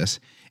Jesus.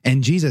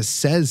 And Jesus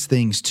says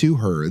things to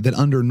her that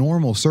under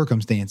normal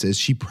circumstances,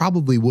 she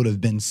probably would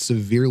have been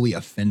severely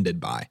offended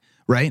by,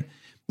 right?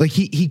 Like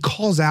he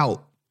calls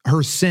out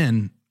her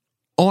sin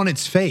on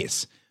its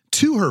face,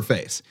 to her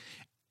face.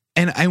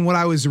 And what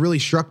I was really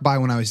struck by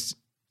when I was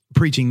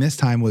preaching this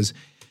time was,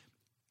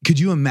 could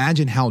you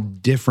imagine how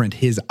different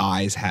his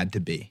eyes had to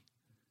be?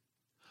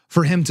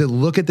 For him to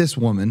look at this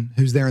woman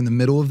who's there in the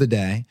middle of the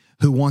day,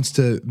 who wants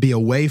to be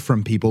away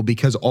from people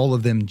because all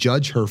of them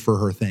judge her for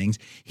her things.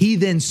 He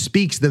then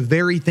speaks the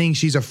very thing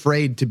she's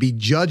afraid to be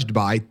judged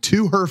by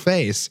to her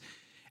face.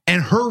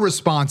 And her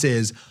response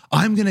is,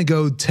 I'm going to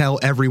go tell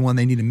everyone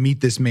they need to meet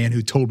this man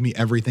who told me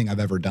everything I've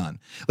ever done.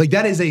 Like,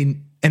 that is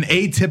an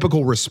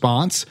atypical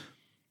response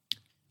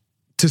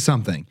to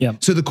something. Yeah.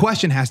 So the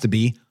question has to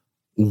be,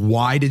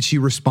 why did she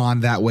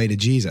respond that way to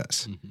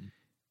Jesus? Mm-hmm.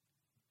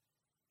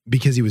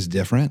 Because he was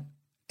different,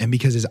 and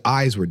because his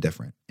eyes were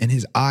different, and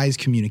his eyes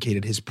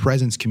communicated, his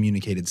presence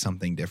communicated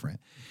something different.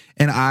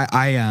 And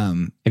I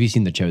have you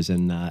seen the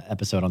Chosen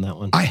episode on that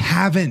one? I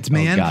haven't,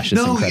 man. Oh gosh,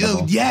 it's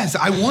incredible. Yes,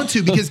 I want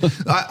to, because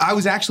I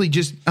was actually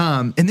just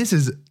and this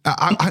is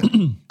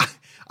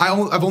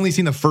I've only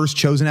seen the first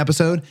Chosen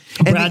episode.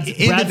 And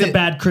Brad's a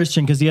bad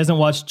Christian because he hasn't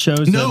watched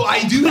Chosen. No,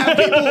 I do have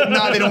people.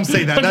 No, they don't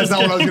say that. That's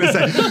not what I was going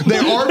to say.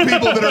 There are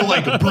people that are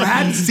like,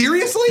 Brad,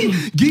 seriously?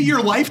 Get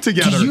your life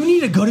together. Do you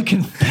need to go to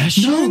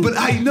confession? No, but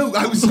I know.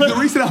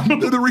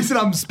 The reason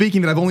I'm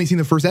speaking that I've only seen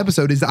the first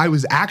episode is I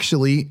was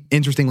actually,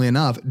 interestingly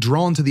enough,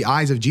 drawn to the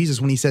eyes of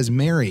Jesus when he says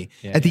Mary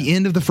at the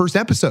end of the first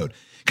episode,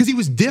 because he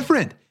was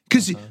different.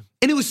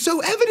 And it was so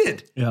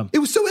evident. Yeah. It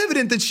was so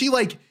evident that she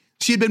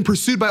had been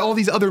pursued by all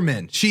these other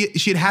men.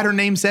 She had her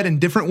name said in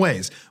different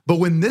ways. But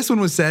when this one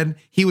was said,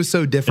 he was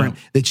so different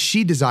that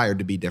she desired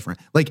to be different.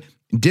 Like,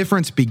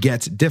 difference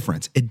begets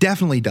difference. It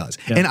definitely does.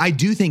 Yeah. And I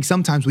do think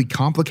sometimes we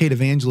complicate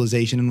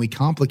evangelization and we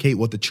complicate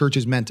what the church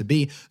is meant to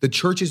be. The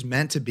church is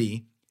meant to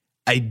be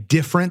a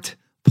different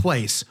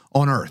place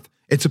on earth.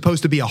 It's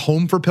supposed to be a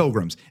home for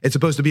pilgrims. It's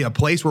supposed to be a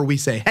place where we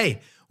say, hey,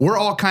 we're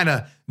all kind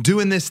of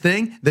doing this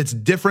thing that's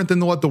different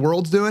than what the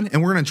world's doing,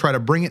 and we're going to try to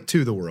bring it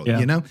to the world,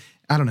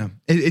 I don't know.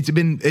 It's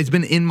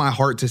been in my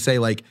heart to say,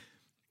 like,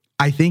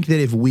 I think that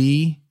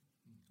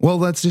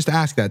let's just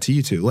ask that to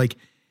you two. Like,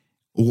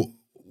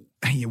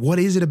 what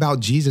is it about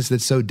Jesus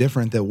that's so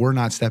different that we're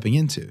not stepping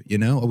into?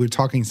 We're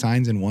talking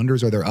signs and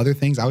wonders. Are there other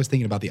things? I was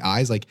thinking about the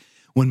eyes. Like,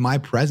 when my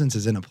presence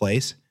is in a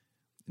place,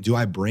 do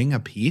I bring a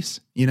peace,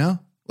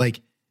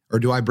 or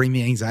do I bring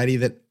the anxiety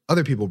that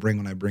other people bring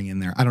when I bring in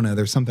there? I don't know.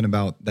 There's something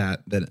about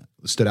that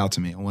stood out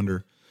to me. I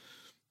wonder,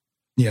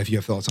 if you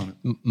have thoughts on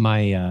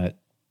it.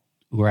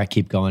 Where I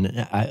keep going,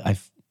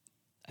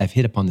 I've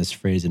hit upon this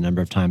phrase a number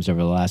of times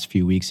over the last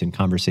few weeks in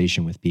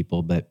conversation with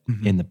people, but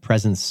in the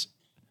presence,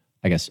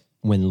 I guess,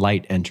 when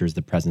light enters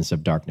the presence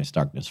of darkness,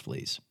 darkness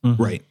flees.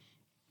 Mm-hmm. Right.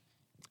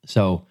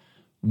 So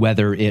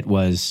whether it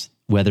was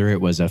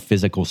a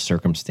physical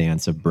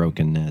circumstance of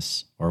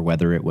brokenness or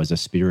whether it was a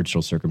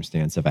spiritual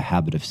circumstance of a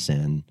habit of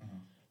sin,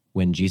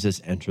 when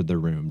Jesus entered the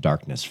room,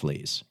 darkness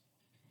flees.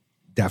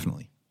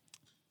 Definitely.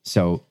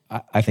 So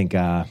I think,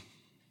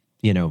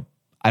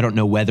 I don't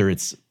know whether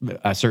it's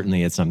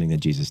certainly it's something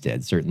that Jesus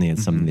did. Certainly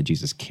it's something that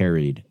Jesus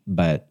carried,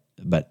 but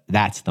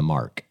that's the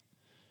mark,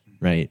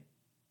 right?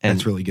 And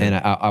that's really good. And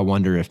I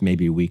wonder if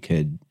maybe we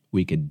could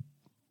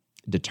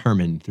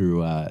determine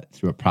through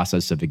a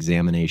process of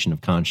examination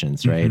of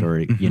conscience, right? Or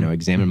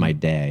examine my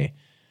day.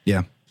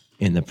 Yeah.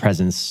 In the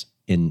presence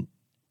in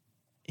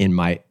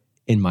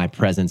my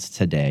presence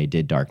today,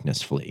 did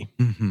darkness flee?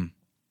 Mm-hmm.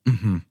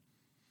 Mm-hmm.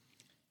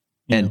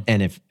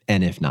 And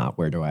if not,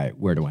 where do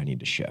I need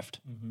to shift?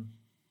 Mm-hmm.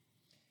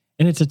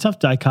 And it's a tough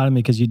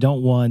dichotomy because you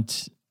don't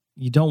want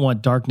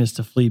darkness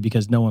to flee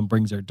because no one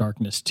brings their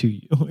darkness to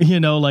you.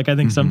 I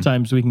think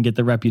sometimes we can get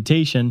the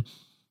reputation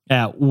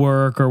at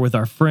work or with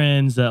our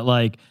friends that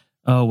like,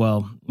 oh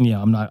well,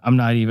 I'm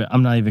not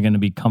even going to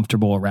be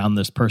comfortable around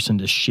this person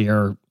to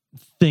share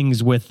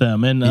things with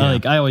them. And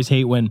I always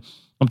hate when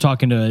I'm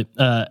talking to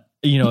a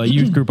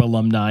youth group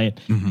alumni.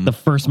 The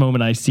first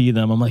moment I see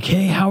them, I'm like,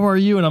 hey, how are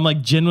you? And I'm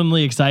like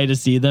genuinely excited to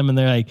see them. And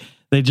they're like,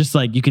 they just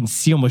like, you can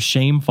see almost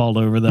shame fall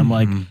over them.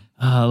 Like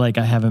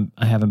I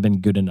haven't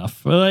been good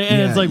enough.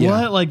 And it's like,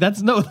 what? Like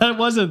that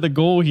wasn't the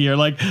goal here.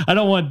 Like, I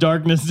don't want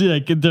darkness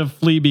to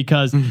flee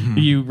because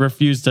you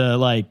refuse to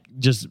like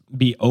just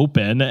be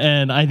open.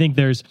 And I think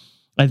that's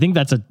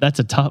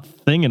a tough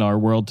thing in our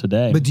world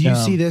today. But do you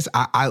see this?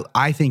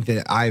 I think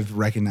that I've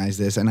recognized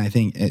this. And I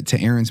think to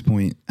Aaron's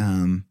point,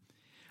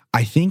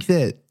 I think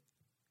that,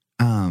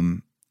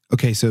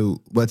 okay,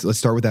 so let's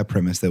start with that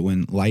premise that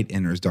when light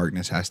enters,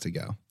 darkness has to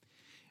go.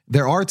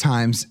 There are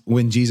times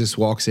when Jesus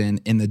walks in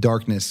the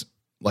darkness,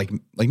 like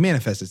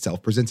manifests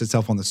itself, presents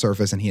itself on the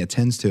surface, and he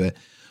attends to it.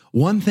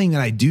 One thing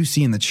that I do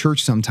see in the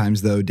church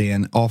sometimes, though,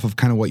 Dan, off of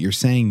kind of what you're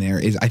saying there,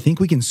 is I think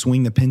we can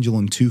swing the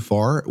pendulum too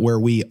far where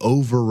we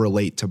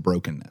over-relate to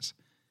brokenness.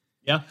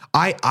 Yeah.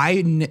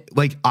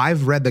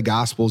 I've read the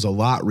Gospels a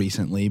lot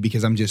recently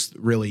because I'm just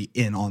really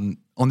in on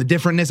the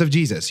differentness of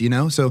Jesus,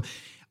 So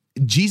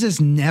Jesus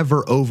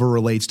never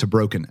over-relates to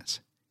brokenness.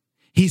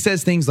 He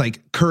says things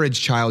like,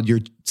 courage, child, your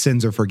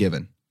sins are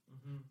forgiven.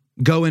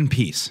 Go in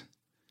peace.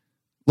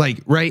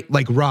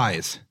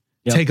 Rise,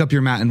 take up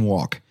your mat and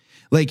walk.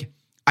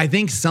 I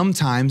think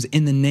sometimes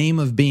in the name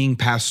of being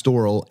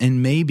pastoral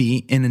and maybe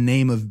in the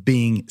name of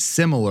being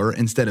similar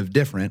instead of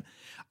different,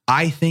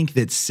 I think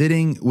that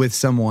sitting with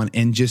someone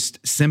and just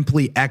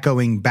simply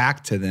echoing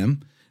back to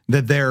them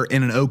that they're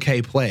in an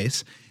okay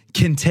place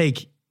can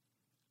take,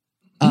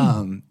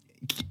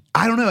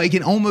 I don't know, it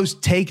can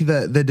almost take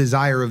the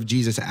desire of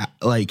Jesus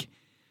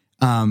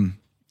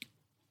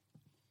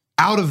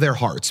out of their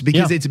hearts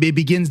because it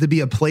begins to be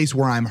a place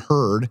where I'm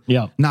heard,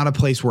 not a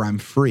place where I'm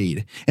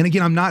freed. And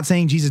again, I'm not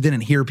saying Jesus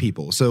didn't hear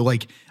people. So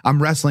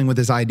I'm wrestling with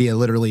this idea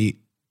literally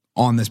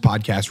on this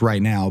podcast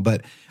right now,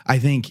 but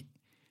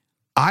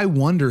I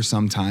wonder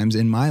sometimes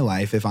in my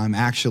life if I'm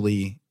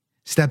actually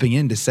stepping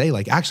in to say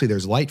actually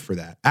there's light for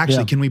that.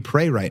 Actually, can we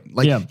pray right?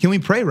 Can we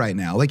pray right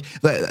now?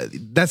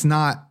 That's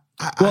not.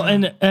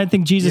 And I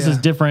think Jesus is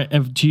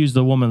different. To use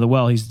the woman of the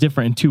well, he's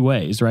different in two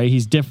ways, right?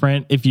 He's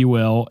different, if you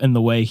will, in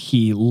the way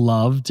he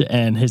loved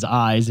and his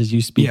eyes, as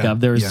you speak of.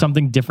 There is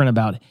something different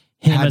about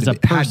him as a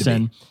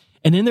person.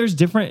 And then there's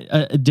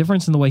a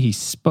difference in the way he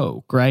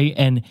spoke, right?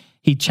 And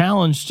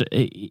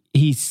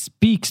he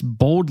speaks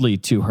boldly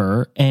to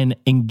her and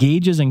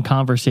engages in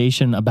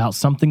conversation about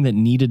something that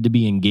needed to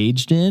be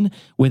engaged in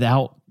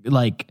without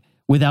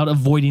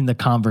avoiding the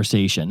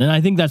conversation. And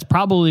I think that's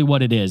probably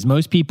what it is.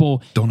 Most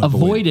people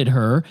avoided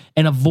her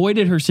and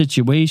avoided her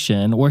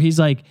situation where he's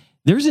like,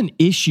 there's an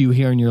issue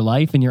here in your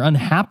life and you're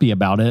unhappy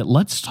about it.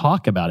 Let's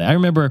talk about it. I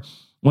remember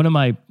one of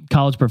my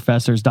college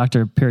professors,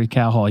 Dr. Perry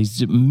Cowhall,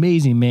 he's an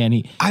amazing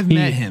man. I've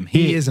met him.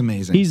 He is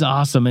amazing. He's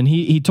awesome. And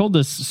he told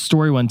this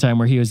story one time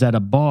where he was at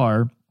a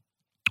bar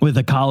with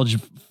a college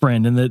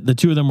friend, and the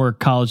two of them were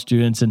college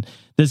students, and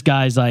this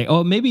guy's like,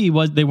 oh, maybe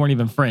they weren't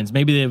even friends.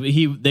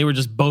 Maybe they were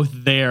just both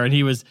there,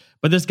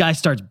 but this guy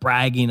starts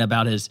bragging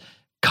about his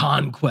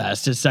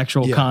conquest, his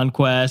sexual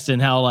conquest,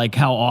 and how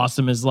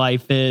awesome his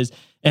life is.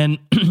 And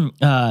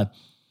Dr.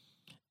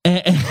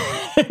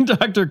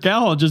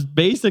 Cowhall just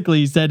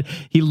basically said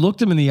he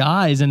looked him in the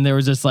eyes, and there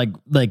was this like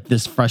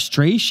this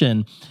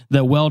frustration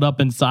that welled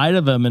up inside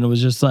of him, and it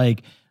was just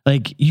like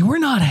you were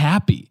not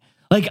happy.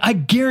 I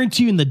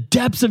guarantee you in the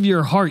depths of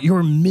your heart,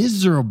 you're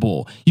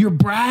miserable. You're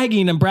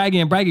bragging and bragging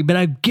and bragging, but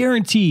I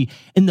guarantee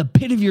in the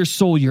pit of your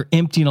soul, you're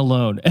empty and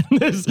alone. And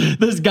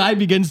this guy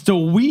begins to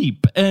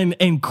weep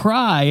and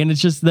cry. And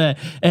it's just that,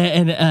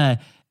 and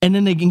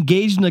then they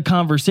engaged in a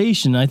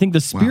conversation. I think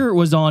the Spirit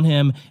was on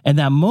him at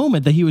that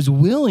moment that he was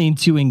willing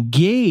to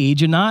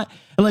engage and not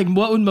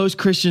what would most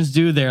Christians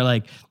do there?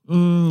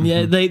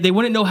 They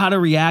wouldn't know how to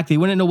react. They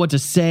wouldn't know what to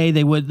say.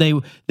 They would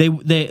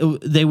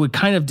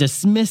kind of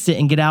dismiss it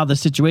and get out of the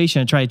situation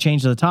and try to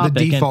change the topic.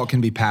 The default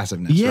can be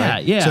passiveness.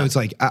 Right? So it's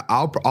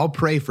I'll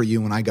pray for you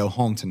when I go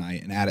home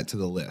tonight and add it to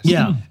the list.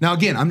 Yeah. Now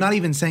again, I'm not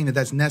even saying that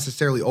that's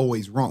necessarily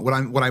always wrong.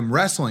 What I'm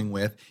wrestling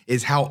with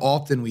is how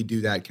often we do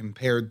that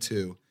compared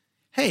to,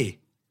 hey,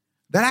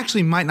 that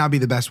actually might not be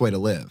the best way to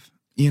live.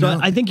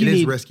 I think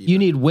you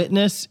need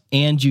witness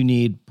and you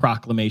need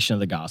proclamation of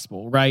the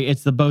gospel, right?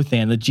 It's the both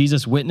and. That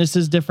Jesus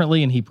witnesses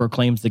differently and he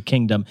proclaims the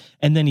kingdom,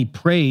 and then he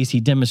prays, he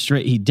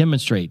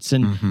demonstrates.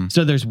 And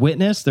so there's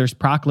witness, there's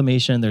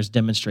proclamation, there's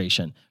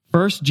demonstration.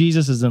 First,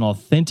 Jesus is an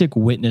authentic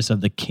witness of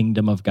the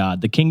kingdom of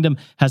God. The kingdom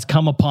has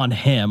come upon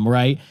him,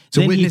 right?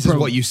 So then witness is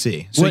what you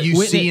see. So you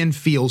see and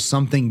feel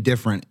something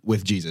different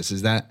with Jesus.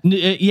 Is that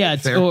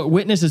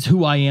witness is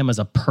who I am as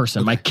a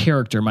person, my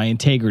character, my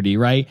integrity,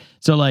 right?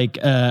 So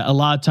a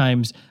lot of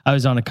times I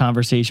was on a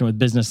conversation with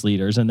business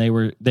leaders, and they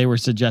were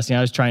suggesting,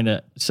 I was trying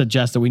to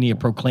suggest that we need to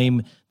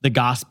proclaim the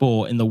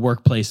gospel in the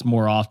workplace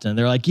more often.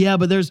 They're like, yeah,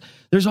 but there's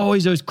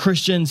always those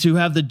Christians who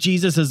have the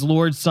Jesus as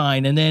Lord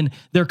sign, and then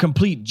they're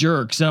complete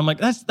jerks. And I'm like,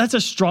 that's a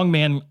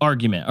strongman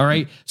argument. All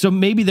right. So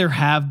maybe there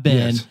have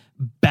been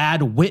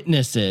bad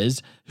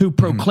witnesses who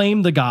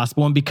proclaimed the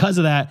gospel, and because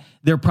of that,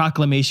 their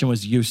proclamation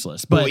was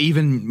useless. But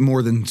even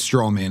more than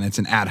straw man, it's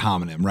an ad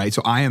hominem, right?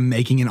 So I am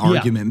making an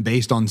argument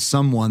based on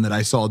someone that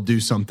I saw do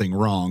something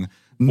wrong,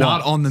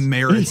 not on the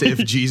merits if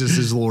Jesus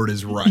is Lord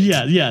is right.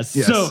 Yes.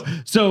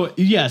 So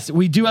yes,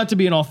 we do have to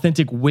be an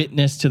authentic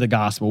witness to the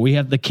gospel. We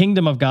have the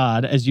kingdom of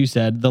God, as you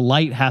said, the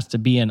light has to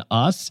be in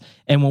us.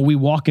 And when we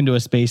walk into a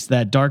space,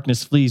 that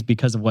darkness flees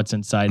because of what's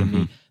inside of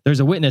me. There's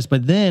a witness,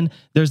 but then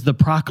there's the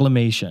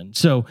proclamation.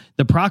 So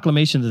the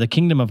proclamation that the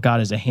kingdom of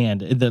God is at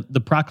hand, the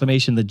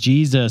proclamation that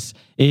Jesus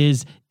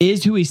is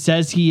who he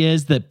says he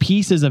is, that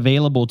peace is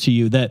available to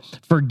you, that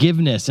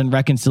forgiveness and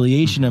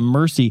reconciliation and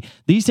mercy,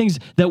 these things,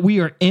 that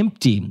we are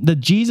empty, that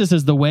Jesus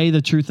is the way,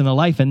 the truth, and the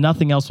life, and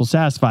nothing else will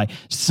satisfy.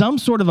 Some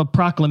sort of a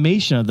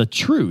proclamation of the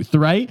truth,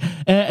 right?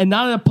 And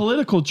not a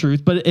political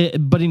truth, but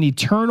an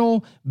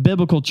eternal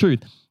biblical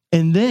truth.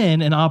 And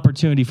then an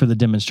opportunity for the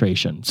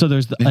demonstration. So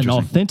there's an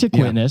authentic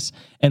witness,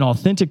 an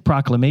authentic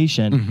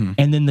proclamation,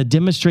 and then the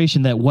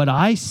demonstration that what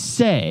I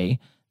say,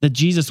 that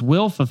Jesus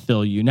will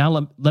fulfill you.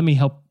 Now let me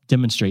help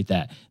demonstrate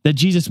that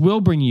Jesus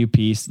will bring you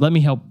peace. Let me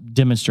help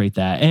demonstrate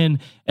that. And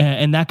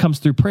that comes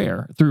through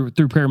prayer, through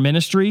prayer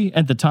ministry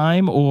at the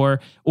time, or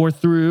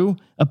through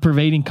a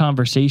pervading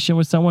conversation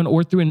with someone,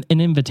 or through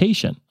an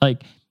invitation.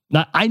 Like,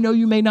 now, I know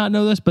you may not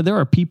know this, but there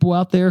are people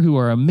out there who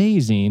are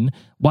amazing.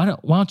 Why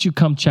don't you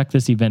come check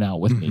this event out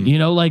with me? You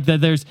know, like that.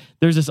 There's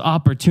this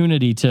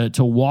opportunity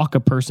to walk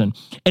a person,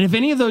 and if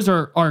any of those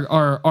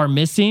are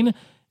missing,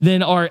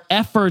 then our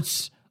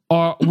efforts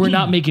we're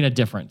not making a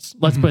difference.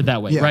 Let's put it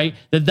that way, right?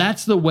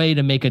 That's the way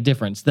to make a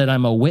difference. That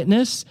I'm a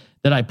witness,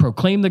 that I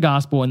proclaim the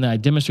gospel, and that I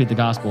demonstrate the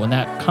gospel, and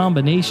that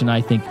combination,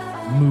 I think,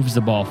 moves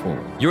the ball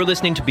forward. You're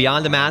listening to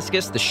Beyond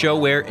Damascus, the show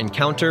where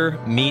encounter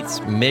meets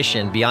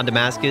mission. Beyond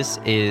Damascus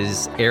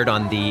is aired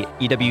on the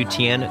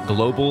EWTN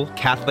Global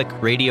Catholic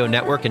Radio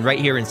Network and right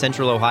here in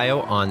Central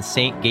Ohio on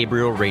St.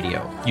 Gabriel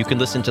Radio. You can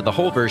listen to the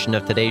whole version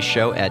of today's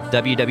show at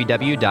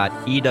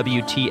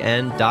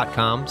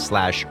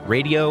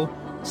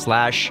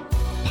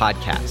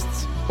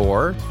www.ewtn.com/radio/podcasts.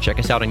 Or check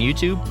us out on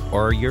YouTube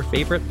or your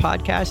favorite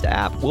podcast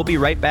app. We'll be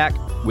right back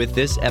with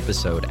this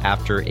episode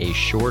after a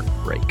short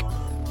break.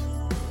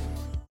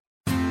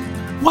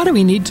 Why do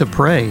we need to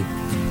pray?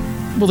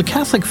 Well, the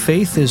Catholic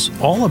faith is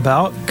all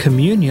about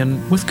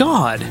communion with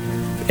God.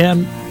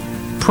 And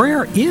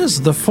prayer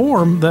is the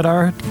form that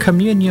our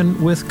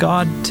communion with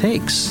God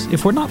takes.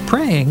 If we're not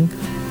praying,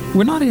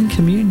 we're not in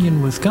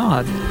communion with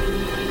God.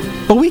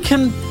 But we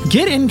can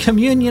get in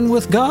communion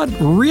with God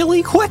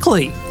really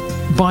quickly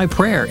by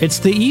prayer. It's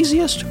the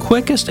easiest,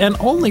 quickest, and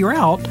only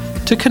route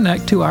to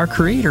connect to our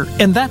Creator.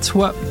 And that's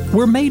what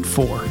we're made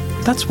for.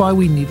 That's why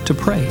we need to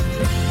pray.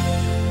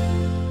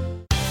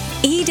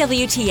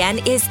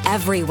 EWTN is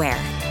everywhere.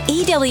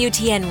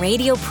 EWTN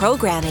radio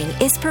programming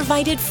is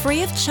provided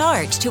free of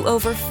charge to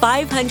over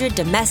 500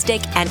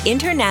 domestic and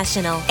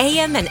international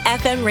AM and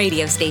FM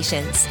radio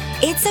stations.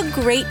 It's a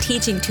great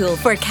teaching tool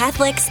for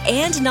Catholics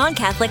and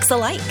non-Catholics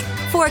alike.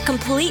 For a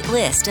complete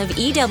list of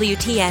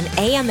EWTN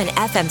AM and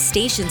FM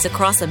stations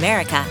across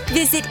America,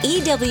 visit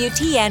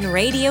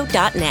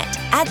EWTNradio.net.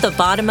 At the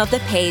bottom of the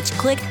page,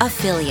 click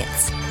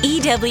Affiliates.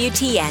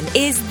 EWTN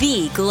is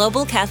the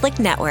Global Catholic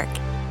Network.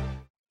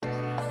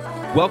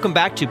 Welcome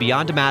back to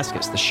Beyond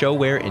Damascus, the show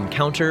where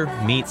encounter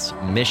meets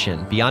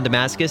mission. Beyond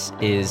Damascus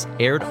is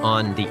aired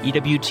on the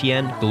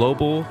EWTN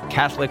Global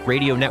Catholic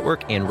Radio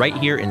Network and right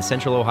here in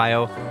Central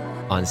Ohio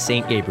on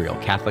St. Gabriel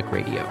Catholic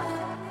Radio.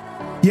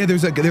 Yeah,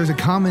 there's a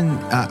common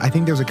I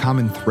think there's a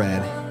common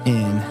thread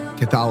in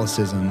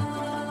Catholicism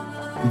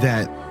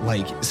that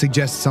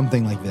suggests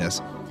something like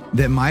this,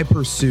 that my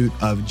pursuit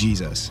of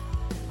Jesus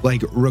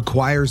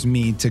requires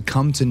me to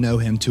come to know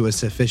him to a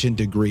sufficient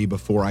degree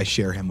before I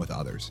share him with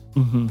others.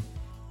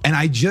 And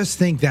I just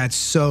think that's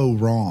so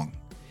wrong.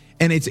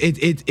 And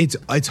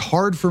it's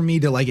hard for me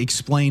to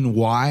explain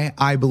why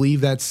I believe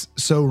that's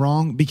so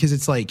wrong, because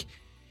it's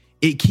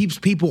it keeps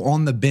people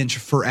on the bench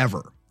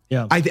forever.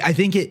 Yeah, I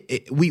think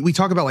we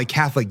talk about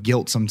Catholic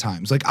guilt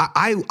sometimes.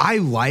 I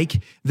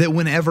like that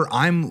whenever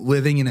I'm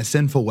living in a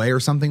sinful way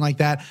or something like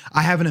that,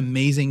 I have an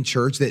amazing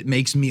church that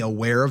makes me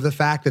aware of the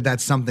fact that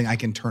that's something I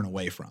can turn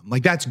away from.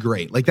 That's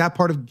great. That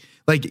part of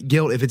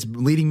guilt, if it's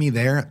leading me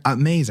there,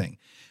 amazing.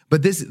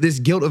 But this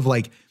guilt of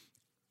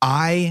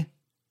I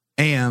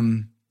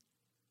am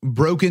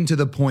broken to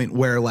the point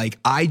where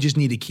I just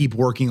need to keep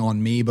working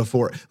on me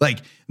before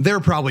they're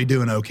probably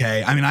doing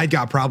okay. I mean, I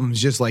got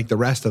problems just like the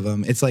rest of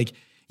them. It's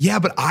yeah,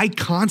 but I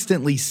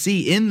constantly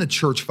see in the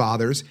church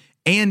fathers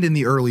and in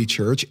the early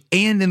church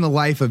and in the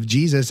life of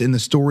Jesus, in the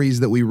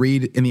stories that we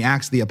read in the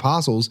Acts of the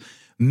Apostles,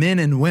 men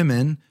and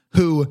women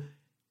who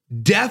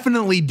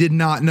definitely did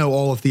not know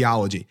all of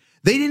theology.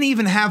 They didn't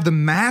even have the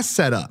Mass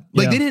set up.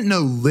 They didn't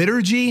know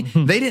liturgy.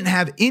 They didn't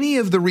have any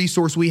of the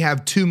resource we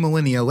have 2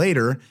 millennia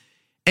later.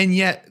 And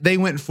yet they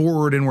went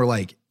forward and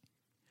were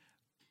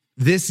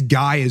this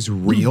guy is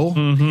real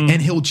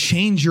and he'll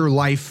change your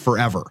life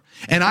forever.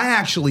 And I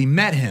actually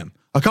met him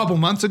a couple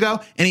months ago,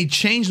 and he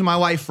changed my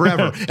life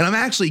forever. And I'm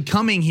actually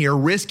coming here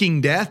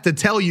risking death to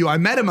tell you I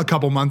met him a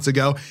couple months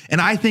ago, and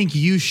I think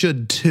you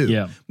should too.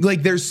 Yeah.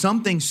 Like there's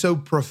something so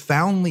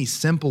profoundly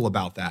simple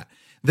about that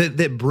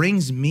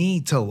brings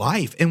me to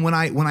life. And when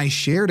I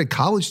share to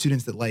college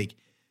students that like,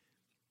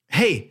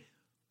 hey,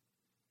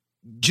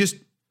 just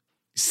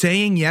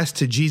saying yes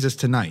to Jesus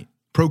tonight,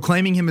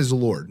 proclaiming him as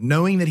Lord,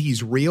 knowing that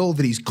he's real,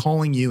 that he's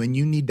calling you and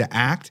you need to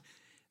act,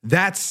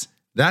 that's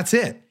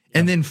it.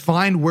 And then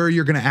find where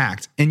you're going to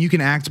act. And you can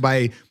act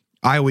by,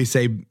 I always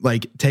say,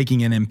 like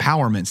taking an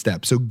empowerment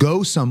step. So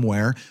go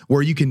somewhere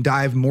where you can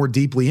dive more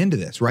deeply into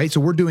this, right?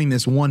 So we're doing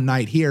this one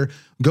night here.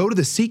 Go to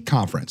the Seek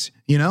conference,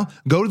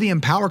 go to the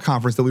Empower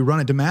conference that we run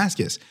at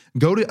Damascus.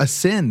 Go to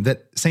Ascend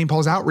that St.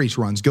 Paul's Outreach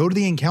runs. Go to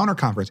the Encounter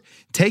conference.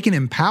 Take an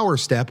empower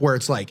step where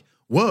it's like,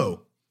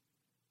 whoa,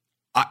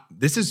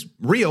 this is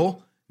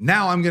real.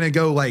 Now I'm going to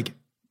go like,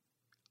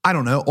 I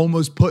don't know,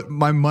 almost put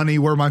my money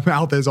where my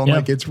mouth is on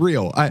like it's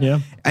real.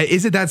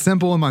 Is it that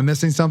simple? Am I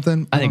missing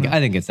something? I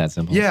think it's that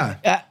simple.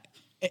 Yeah.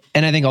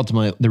 And I think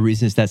ultimately the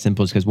reason it's that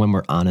simple is because when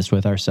we're honest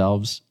with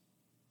ourselves,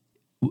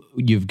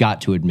 you've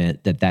got to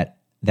admit that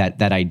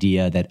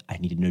idea that I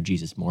need to know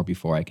Jesus more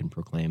before I can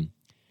proclaim,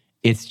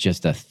 it's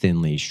just a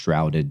thinly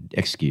shrouded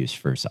excuse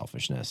for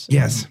selfishness.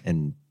 Yes.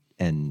 And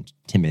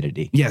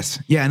timidity. Yes.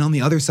 Yeah. And on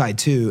the other side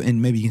too,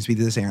 and maybe you can speak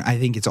to this, Aaron, I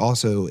think it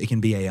can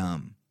be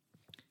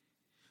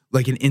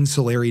like an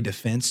insulary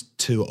defense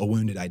to a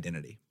wounded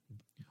identity,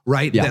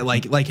 right? Yeah. That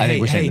like, I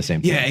think we're saying the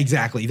same thing. Yeah,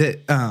 exactly.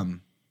 That,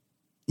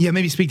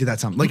 maybe speak to that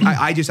something. Like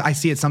I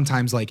see it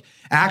sometimes like,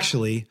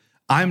 actually,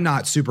 I'm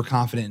not super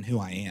confident in who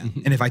I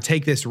am. And if I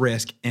take this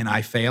risk and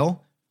I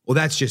fail, well,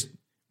 that's just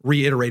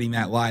reiterating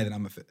that lie that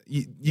I'm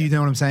you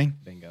know what I'm saying?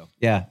 Bingo.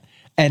 Yeah.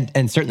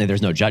 And certainly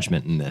there's no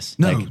judgment in this.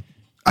 No.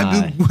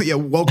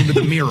 Welcome to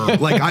the mirror.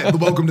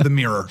 Welcome to the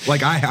mirror.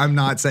 Like I'm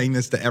not saying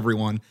this to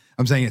everyone.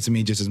 I'm saying it to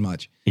me just as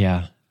much.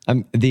 Yeah.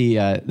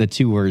 The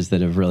two words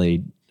that have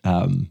really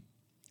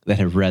that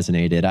have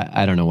resonated.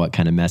 I don't know what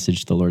kind of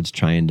message the Lord's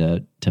trying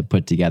to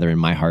put together in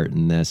my heart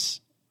in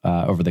this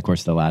over the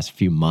course of the last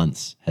few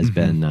months has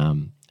been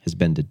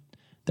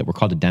that we're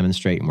called to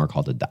demonstrate and we're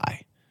called to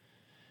die.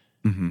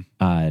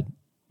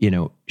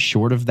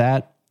 Short of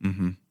that,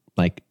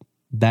 like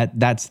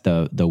that's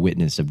the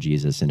witness of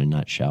Jesus in a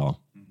nutshell.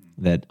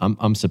 That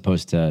I'm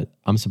supposed to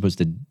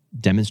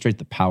demonstrate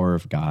the power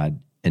of God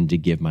and to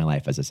give my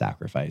life as a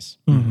sacrifice.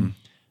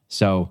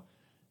 So,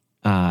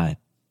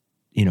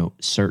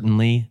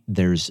 certainly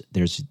there's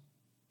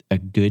a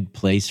good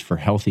place for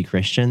healthy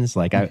Christians.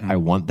 Like I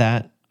want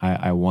that.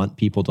 I want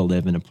people to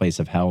live in a place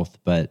of health.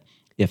 But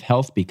if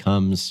health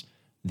becomes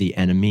the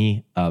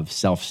enemy of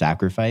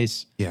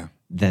self-sacrifice,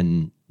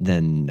 then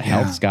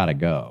health's got to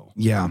go.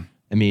 Yeah.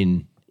 I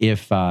mean,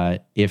 if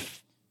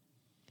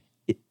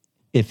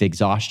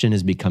exhaustion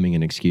is becoming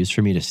an excuse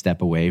for me to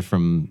step away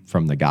from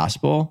the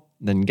gospel,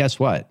 then guess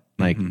what?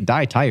 Like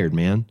die tired,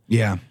 man.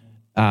 Yeah.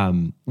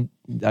 I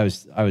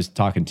was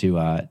talking to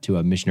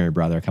a missionary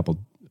brother a couple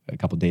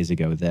days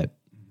ago that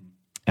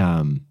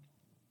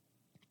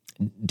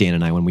Dan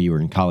and I, when we were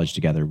in college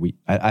together,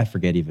 I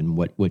forget even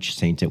which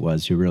saint it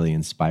was who really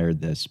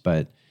inspired this,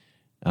 but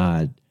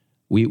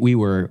we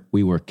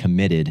were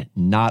committed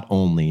not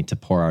only to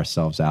pour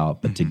ourselves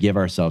out, but to give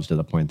ourselves to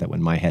the point that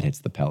when my head hits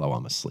the pillow,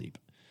 I'm asleep.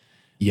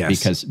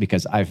 Yes.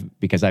 Because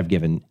I've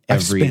given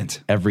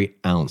every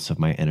ounce of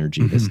my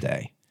energy this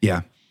day.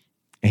 Yeah.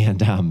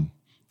 And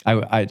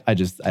I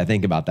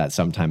think about that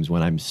sometimes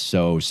when I'm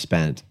so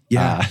spent.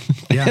 Yeah.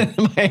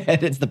 My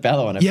head hits the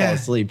pillow and I fall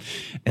asleep.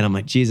 And I'm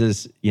like,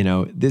 Jesus,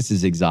 this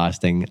is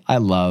exhausting. I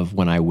love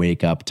when I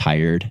wake up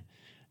tired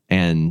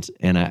and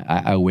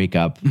I wake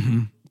up,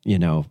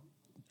 you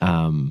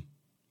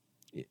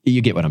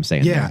get what I'm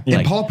saying. Yeah. There.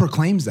 And Paul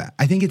proclaims that.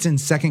 I think it's in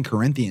 2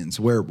 Corinthians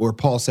where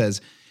Paul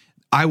says,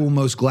 I will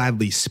most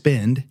gladly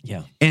spend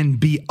and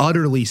be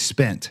utterly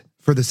spent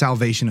for the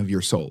salvation of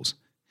your souls.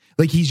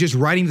 Like he's just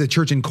writing to the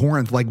church in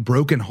Corinth, like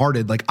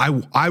brokenhearted. Like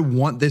I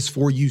want this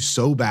for you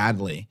so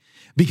badly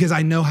because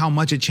I know how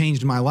much it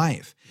changed my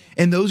life.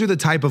 And those are the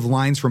type of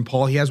lines from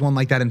Paul. He has one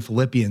like that in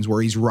Philippians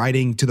where he's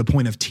writing to the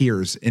point of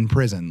tears in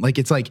prison. Like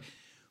it's like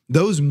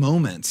those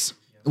moments,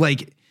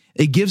 like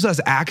it gives us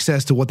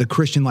access to what the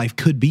Christian life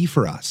could be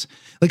for us.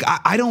 Like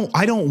I don't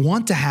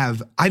want to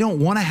have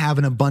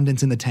an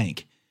abundance in the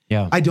tank.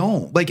 Yeah. I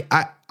don't. Like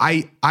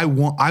I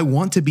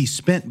want to be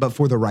spent, but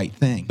for the right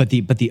thing. But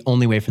the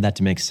only way for that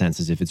to make sense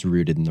is if it's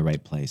rooted in the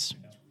right place.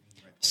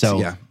 So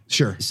yeah,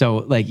 sure. So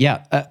like,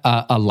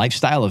 a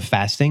lifestyle of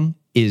fasting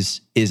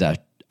is a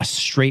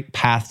straight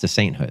path to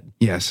sainthood.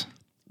 Yes.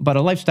 But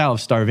a lifestyle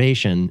of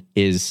starvation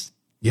is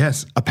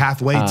a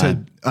pathway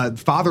to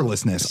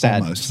fatherlessness.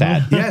 Sad, almost.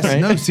 Sad. Yes. Right?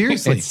 No,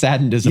 seriously. It's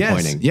sad and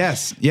disappointing.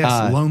 Yes.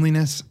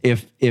 Loneliness.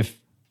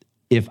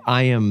 If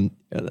I am,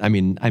 I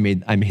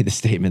made the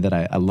statement that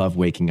I love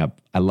waking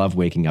up. I love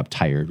waking up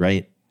tired,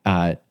 right?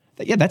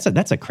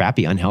 That's a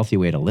crappy, unhealthy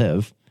way to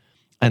live,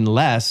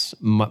 unless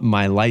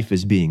my life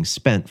is being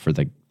spent for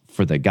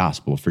for the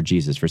gospel, for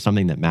Jesus, for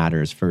something that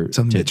matters, for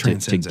something that to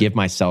transcends give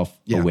myself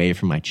away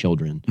from my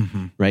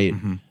children, right?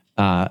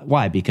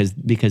 Why?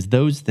 Because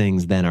those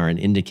things then are an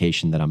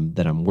indication that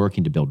I'm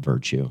working to build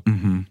virtue,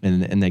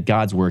 and that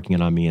God's working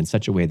it on me in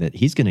such a way that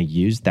He's going to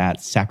use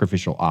that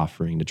sacrificial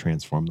offering to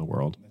transform the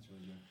world.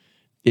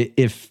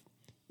 If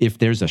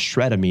there's a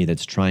shred of me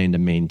that's trying to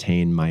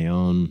maintain my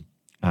own,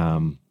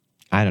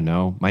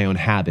 my own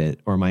habit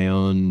or my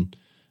own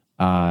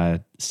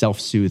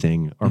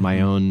self-soothing or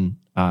my own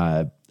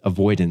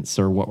avoidance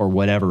or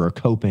whatever, or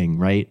coping,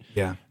 right?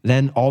 Yeah.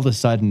 Then all of a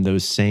sudden,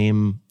 those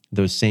same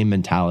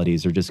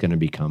mentalities are just going to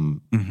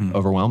become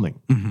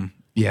overwhelming.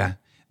 Yeah.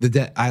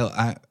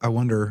 I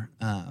wonder.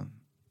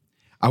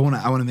 I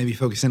want to maybe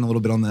focus in a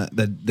little bit on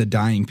the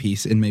dying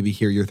piece and maybe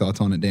hear your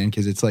thoughts on it, Dan,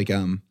 because it's like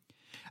I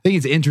think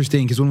it's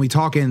interesting because when we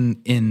talk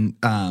in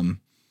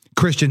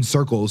Christian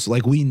circles,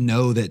 like we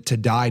know that to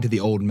die to the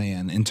old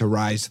man and to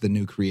rise to the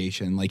new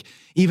creation, like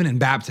even in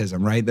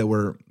baptism, right, that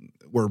we're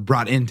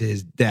brought into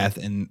his death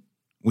and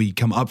we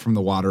come up from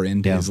the water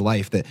into his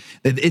life, that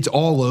it's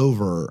all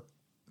over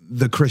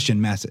the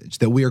Christian message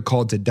that we are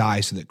called to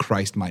die so that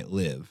Christ might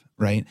live,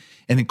 right?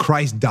 And that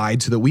Christ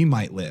died so that we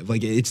might live.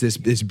 Like it's this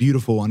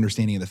beautiful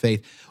understanding of the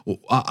faith.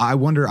 I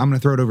wonder, I'm going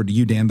to throw it over to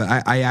you, Dan,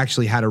 but I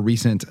actually had a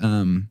recent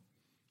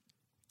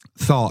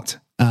thought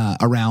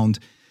around,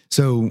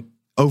 so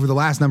over the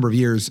last number of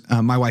years,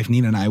 my wife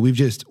Nina and I, we've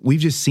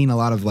just seen a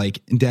lot of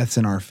like deaths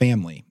in our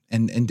family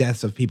and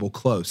deaths of people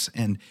close.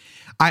 And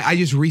I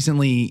just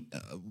recently,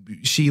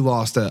 she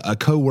lost a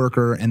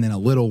coworker and then a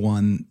little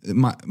one.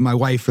 My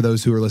wife, for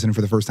those who are listening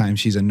for the first time,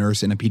 she's a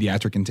nurse in a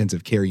pediatric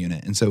intensive care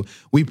unit. And so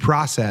we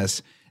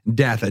process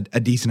death a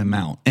decent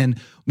amount. And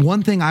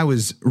one thing I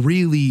was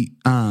really,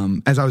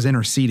 as I was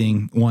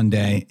interceding one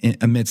day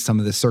amidst some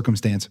of this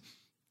circumstance,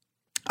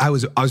 I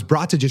was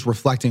brought to just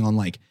reflecting on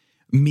like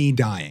me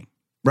dying,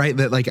 right?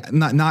 That like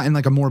not in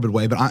like a morbid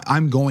way, but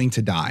I'm going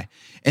to die.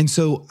 And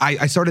so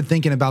I started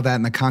thinking about that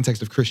in the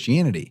context of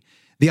Christianity.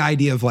 The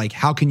idea of like,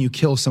 how can you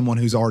kill someone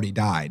who's already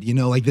died? You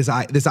know, like this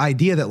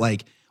idea that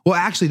like, well,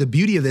 actually the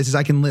beauty of this is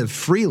I can live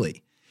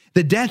freely.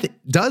 The death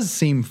does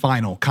seem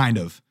final, kind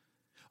of.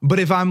 But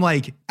if I'm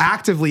like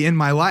actively in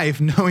my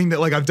life, knowing that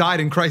like I've died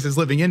and Christ is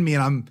living in me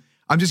and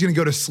I'm just going to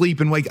go to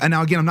sleep and wake. And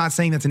now again, I'm not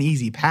saying that's an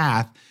easy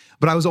path,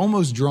 but I was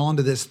almost drawn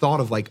to this thought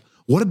of like,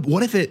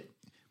 what if at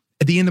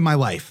the end of my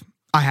life,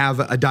 I have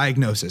a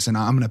diagnosis and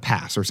I'm going to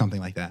pass or something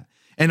like that.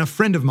 And a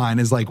friend of mine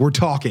is like, we're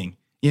talking,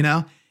 you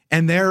know,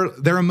 and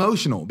they're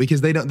emotional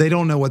because they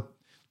don't know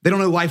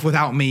life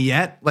without me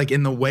yet, like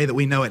in the way that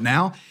we know it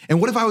now. And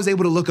what if I was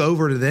able to look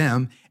over to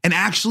them and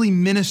actually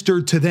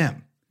minister to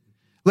them?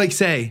 Like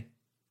say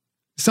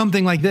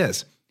something like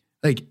this,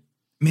 like,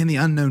 man, the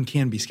unknown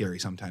can be scary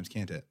sometimes,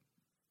 can't it?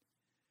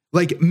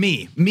 Like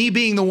me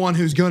being the one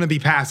who's going to be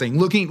passing,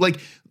 looking like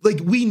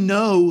we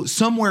know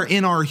somewhere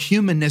in our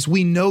humanness,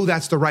 we know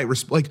that's the right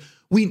response. Like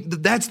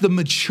that's the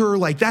mature,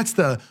 like that's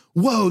the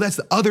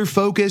other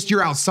focused.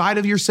 You're outside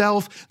of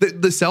yourself.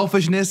 The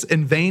selfishness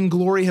and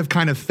vainglory have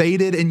kind of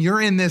faded and you're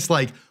in this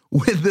like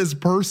with this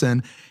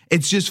person.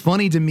 It's just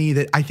funny to me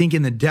that I think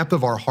in the depth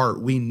of our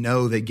heart, we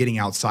know that getting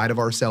outside of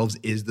ourselves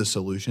is the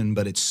solution,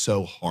 but it's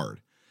so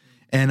hard.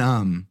 And,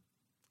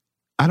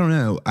 I don't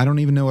know. I don't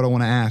even know what I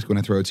want to ask when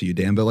I throw it to you,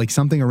 Dan, but like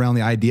something around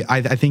the idea,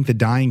 I think the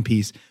dying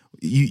piece,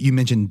 you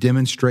mentioned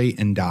demonstrate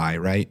and die,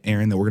 right,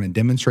 Aaron, that we're going to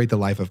demonstrate the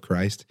life of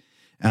Christ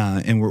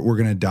and we're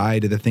going to die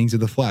to the things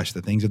of the flesh,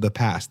 the things of the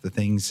past, the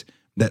things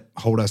that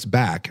hold us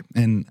back.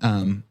 And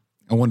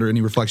I wonder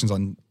any reflections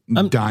on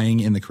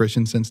dying in the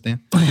Christian sense,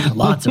 Dan?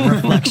 Lots of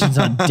reflections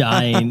on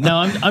dying. No,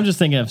 I'm just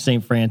thinking of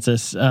St.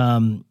 Francis.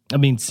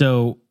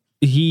 So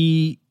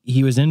he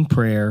was in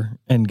prayer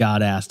and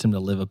God asked him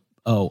to live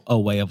a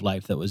way of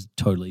life that was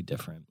totally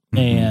different.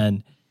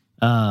 Mm-hmm.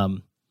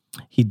 And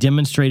he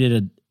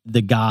demonstrated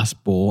the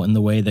gospel in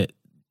the way that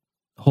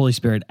Holy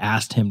Spirit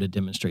asked him to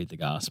demonstrate the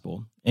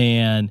gospel.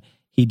 And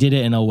he did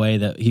it in a way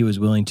that he was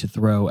willing to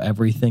throw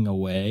everything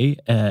away,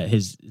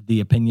 the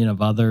opinion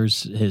of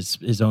others,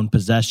 his own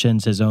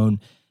possessions, his own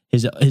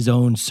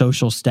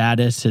social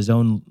status, his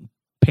own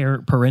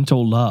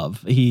parental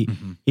love. He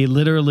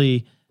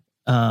literally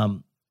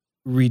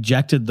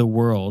rejected the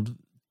world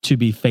to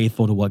be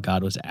faithful to what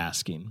God was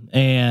asking.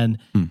 And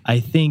I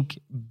think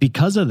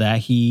because of that,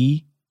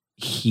 he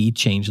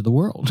changed the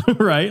world,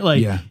 right?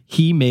 Like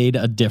he made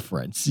a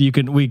difference.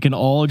 We can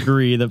all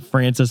agree that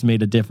Francis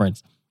made a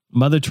difference.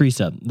 Mother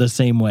Teresa, the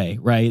same way,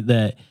 right?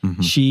 That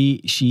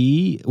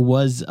she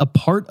was a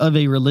part of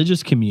a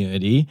religious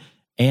community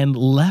and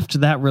left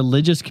that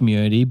religious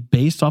community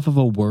based off of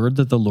a word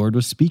that the Lord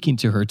was speaking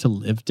to her to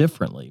live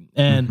differently.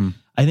 And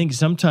I think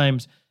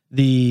sometimes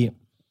we're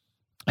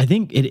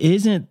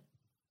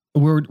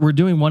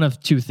doing one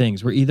of two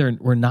things.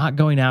 We're not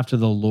going after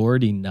the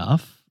Lord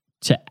enough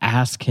to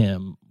ask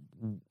him,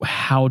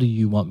 how do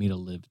you want me to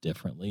live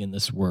differently in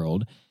this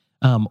world?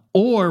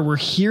 Or we're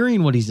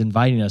hearing what he's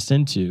inviting us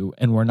into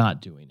and we're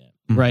not doing it,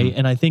 right?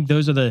 And I think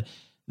those are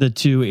the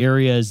two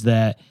areas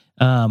that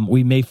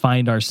we may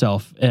find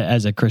ourselves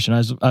as a Christian.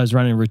 I was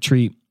running a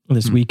retreat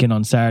this weekend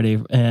on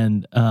Saturday,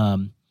 and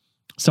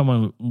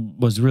someone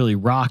was really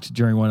rocked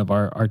during one of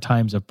our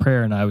times of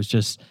prayer, and I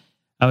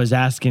was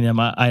asking him.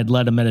 I had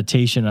led a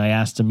meditation, and I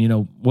asked him,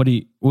 what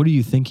are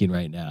you thinking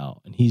right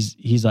now? And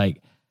he's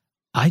like,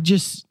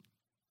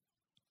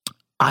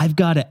 I've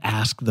got to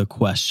ask the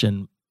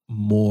question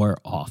more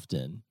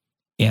often.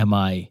 Am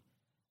I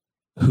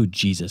who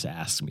Jesus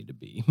asked me to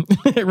be?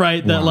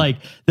 Right? Wow.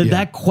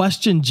 That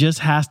question just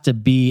has to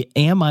be,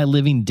 am I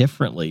living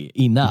differently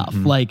enough?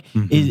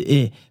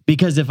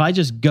 Because if I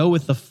just go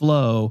with the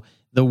flow,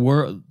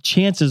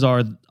 chances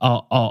are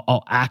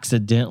I'll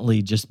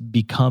accidentally just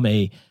become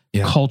a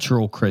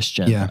cultural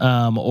Christian,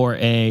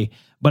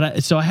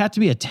 so I have to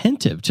be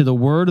attentive to the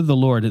word of the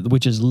Lord,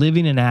 which is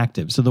living and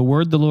active. So the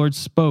word the Lord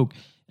spoke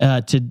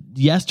to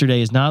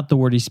yesterday is not the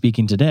word he's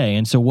speaking today.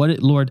 And so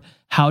Lord,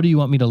 how do you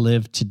want me to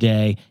live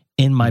today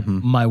in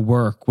my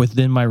work,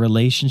 within my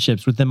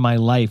relationships, within my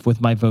life,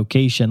 with my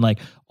vocation, like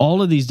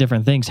all of these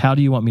different things? How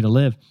do you want me to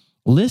live?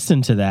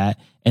 Listen to that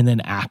and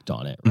then act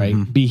on it, right?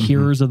 Be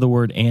hearers of the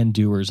word and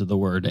doers of the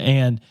word.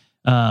 And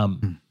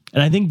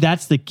I think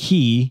that's the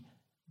key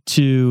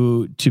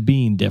to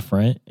being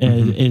different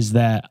is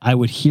that I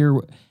would hear,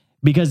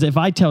 because if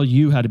I tell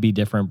you how to be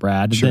different,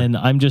 Brad, then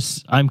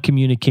I'm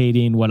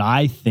communicating what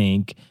I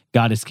think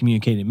God is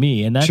communicating to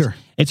me. And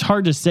it's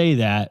hard to say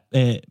that.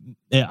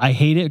 I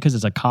hate it because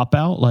it's a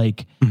cop-out,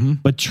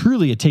 but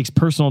truly it takes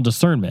personal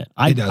discernment.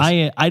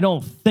 I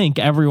don't think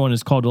everyone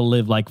is called to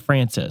live like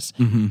Francis,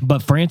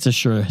 but Francis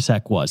sure as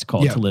heck was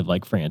called to live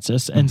like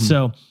Francis. And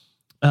so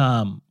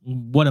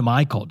what am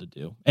I called to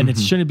do? And it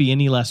shouldn't be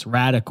any less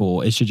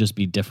radical. It should just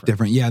be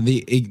different. Yeah.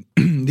 The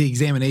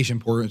examination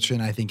portion,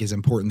 I think, is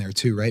important there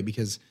too, right?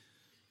 Because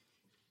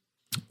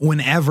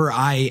whenever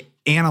I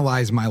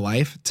analyze my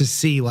life to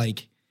see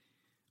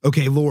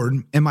okay, Lord,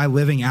 am I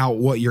living out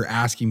what you're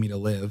asking me to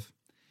live?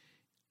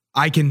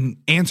 I can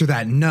answer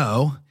that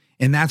no.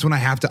 And that's when I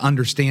have to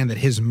understand that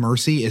his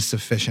mercy is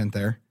sufficient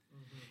there.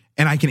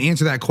 And I can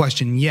answer that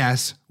question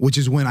yes, which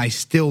is when I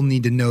still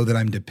need to know that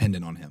I'm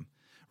dependent on him,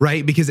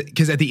 right? Because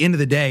at the end of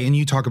the day, and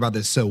you talk about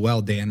this so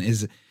well, Dan,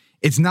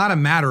 it's not a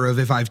matter of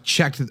if I've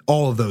checked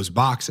all of those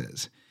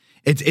boxes.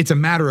 It's a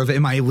matter of,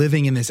 am I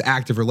living in this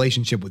active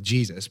relationship with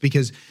Jesus?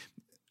 Because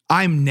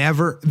I'm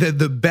never,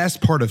 the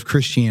best part of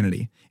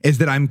Christianity is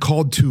that I'm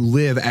called to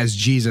live as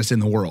Jesus in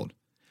the world.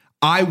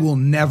 I will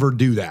never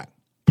do that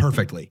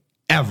perfectly,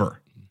 ever,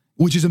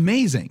 which is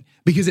amazing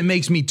because it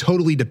makes me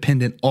totally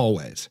dependent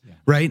always,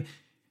 right?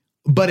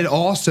 But it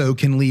also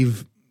can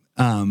leave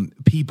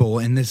people,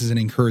 and this is an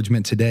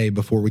encouragement today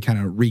before we kind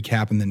of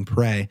recap and then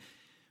pray.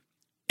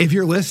 If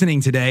you're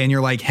listening today and you're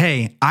like,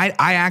 hey, I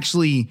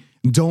actually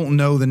don't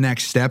know the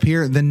next step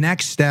here, the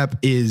next step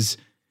is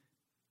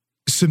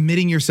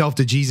submitting yourself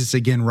to Jesus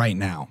again right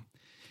now.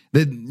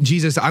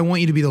 Jesus, I want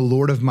you to be the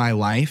Lord of my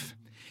life.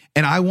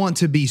 And I want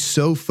to be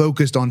so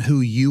focused on who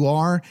you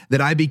are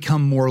that I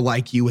become more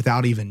like you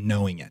without even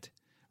knowing it,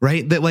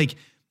 right? That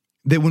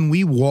when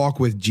we walk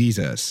with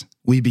Jesus,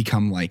 we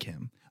become like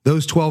him.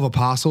 Those 12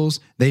 apostles,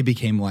 they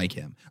became like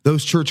him.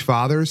 Those church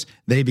fathers,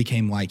 they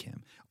became like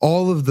him.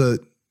 All of the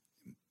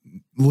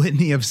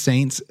litany of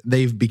saints,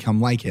 they've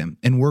become like him.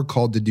 And we're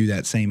called to do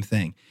that same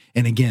thing.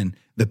 And again,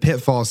 the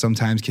pitfall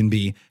sometimes can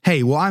be,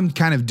 hey, well, I'm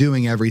kind of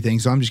doing everything,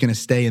 so I'm just going to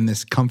stay in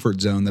this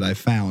comfort zone that I've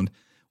found.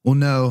 Well,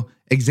 no,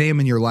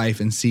 examine your life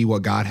and see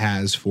what God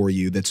has for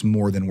you that's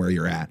more than where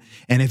you're at.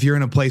 And if you're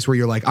in a place where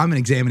you're like, I'm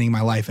examining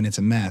my life and it's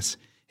a mess,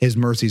 his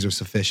mercies are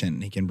sufficient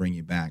and he can bring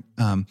you back.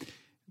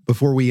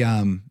 Before we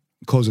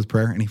close with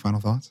prayer, any final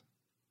thoughts?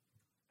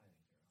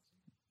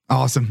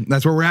 Awesome.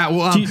 That's where we're at.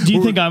 Well, do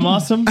you think I'm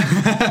awesome?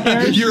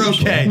 You're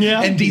okay.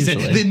 Yeah. And decent.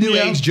 Usually. The new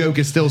age joke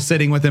is still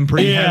sitting with him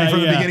pretty heavy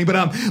from the beginning.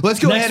 But let's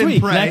go ahead and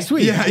pray. Next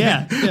week.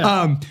 Yeah.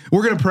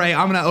 We're going to pray.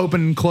 I'm going to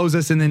open and close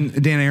this, and then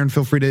Dan and Aaron,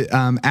 feel free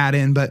to add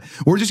in. But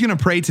we're just going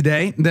to pray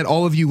today that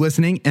all of you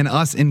listening, and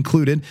us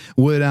included,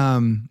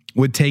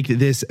 would take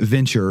this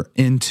venture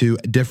into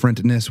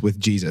differentness with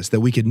Jesus, that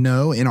we could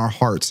know in our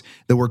hearts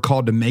that we're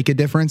called to make a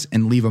difference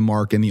and leave a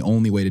mark, and the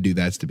only way to do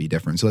that is to be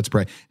different. So let's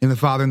pray. In the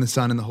Father, and the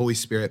Son, and the Holy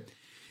Spirit.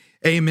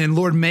 Amen.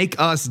 Lord, make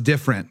us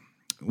different.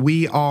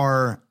 We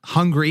are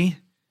hungry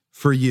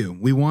for you.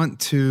 We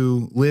want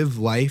to live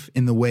life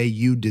in the way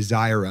you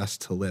desire us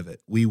to live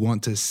it. We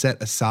want to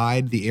set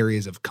aside the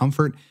areas of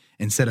comfort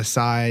and set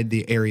aside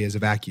the areas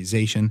of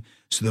accusation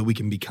so that we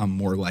can become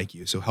more like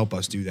you. So help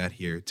us do that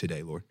here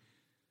today, Lord.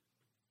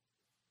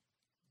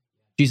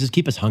 Jesus,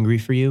 keep us hungry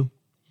for you.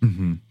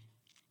 Mm-hmm.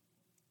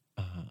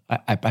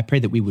 I pray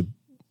that we would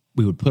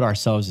put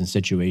ourselves in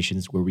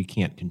situations where we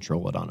can't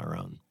control it on our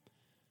own.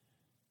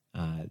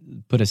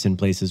 Put us in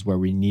places where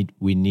we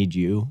need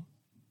you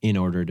in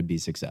order to be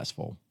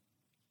successful.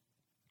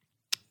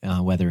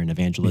 Whether in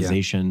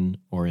evangelization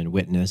or in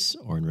witness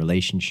or in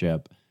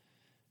relationship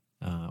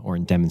or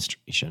in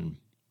demonstration.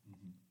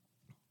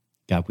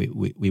 God,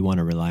 we want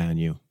to rely on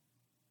you.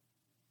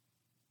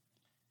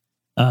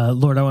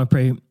 Lord, I want to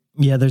pray.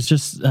 Yeah, there's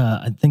just,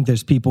 I think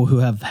there's people who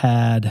have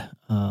had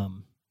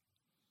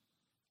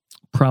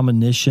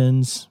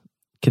premonitions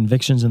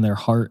convictions in their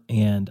heart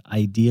and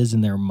ideas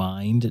in their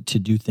mind to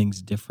do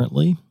things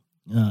differently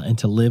and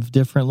to live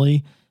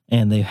differently,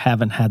 and they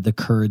haven't had the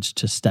courage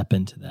to step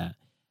into that.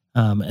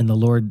 And the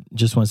Lord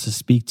just wants to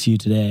speak to you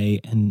today,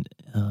 and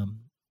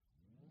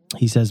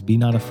he says, be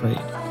not afraid.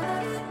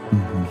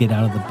 Get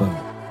out of the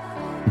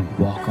boat.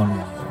 Walk on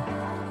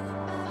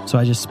water. So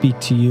I just speak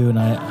to you, and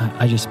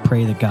I just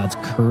pray that God's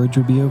courage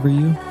would be over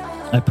you.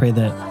 I pray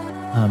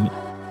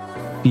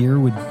that fear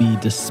would be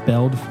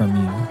dispelled from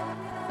you,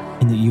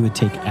 and that you would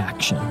take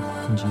action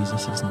in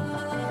Jesus'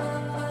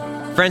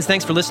 name. Friends,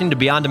 thanks for listening to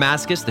Beyond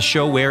Damascus, the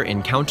show where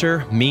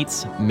encounter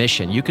meets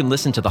mission. You can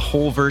listen to the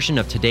whole version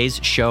of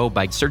today's show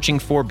by searching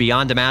for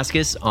Beyond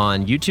Damascus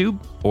on YouTube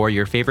or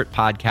your favorite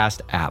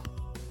podcast app.